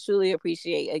 But I truly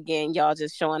appreciate again y'all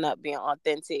just showing up, being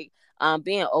authentic,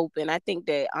 being open. I think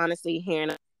that honestly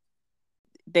hearing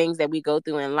things that we go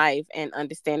through in life and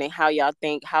understanding how y'all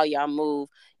think, how y'all move,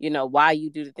 why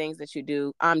you do the things that you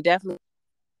do. Definitely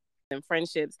in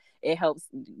friendships, it helps,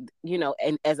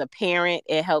 and as a parent,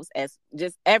 it helps as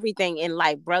just everything in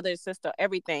life, brother, sister,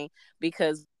 everything,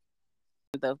 because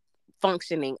the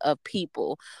functioning of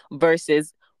people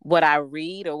versus what I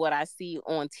read or what I see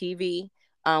on TV,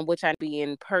 which I be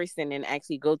in person and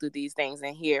actually go through these things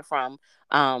and hear from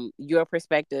your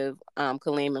perspective,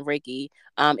 Kaleem and Ricky.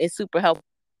 It's super helpful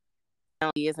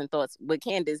ideas and thoughts with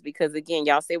Candace because again,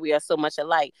 y'all say we are so much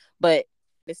alike, but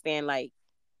understand like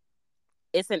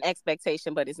it's an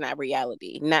expectation, but it's not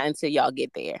reality. Not until y'all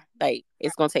get there. Like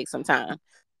it's gonna take some time.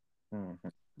 Mm-hmm.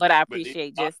 But I But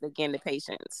appreciate just again the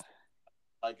patience.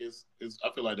 like it's I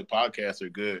feel like the podcasts are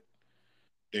good.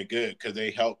 They're good because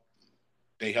they help.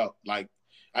 They help. Like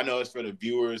I know it's for the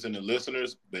viewers and the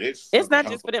listeners, but it's It's fucking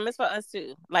not just for helpful. them, it's for us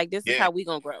too. Like this is Yeah, how we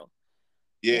gonna grow.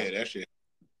 yeah, that shit.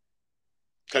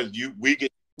 Because we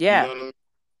get, you know Yeah, what I mean?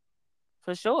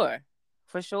 for sure.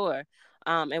 For sure.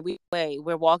 And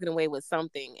we're walking away with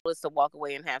something. It's to walk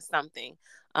away and have something.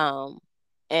 Um,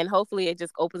 and hopefully it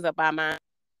just opens up our mind.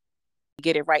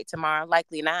 Get it right tomorrow.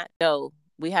 Likely not. No,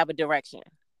 we have a direction.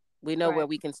 We know where Right.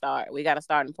 we can start. We got a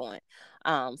starting point.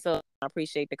 So I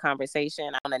appreciate the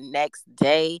conversation on the next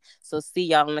day. So see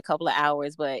y'all in a couple of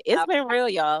hours. But it's been real,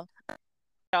 y'all.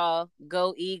 Y'all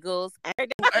go Eagles.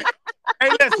 Hey,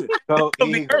 listen, Go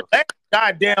it'll be her Eagles. last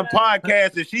goddamn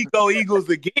podcast, and she go Eagles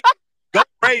again. Go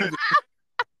Ravens.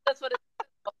 That's what it's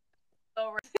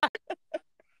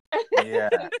Yeah.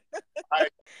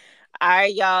 All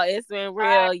right, y'all. It's been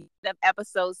real.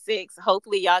 Episode 6.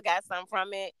 Hopefully, y'all got something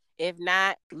from it. If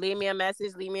not, leave me a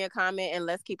message, leave me a comment, and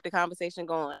let's keep the conversation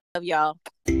going. Love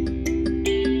y'all.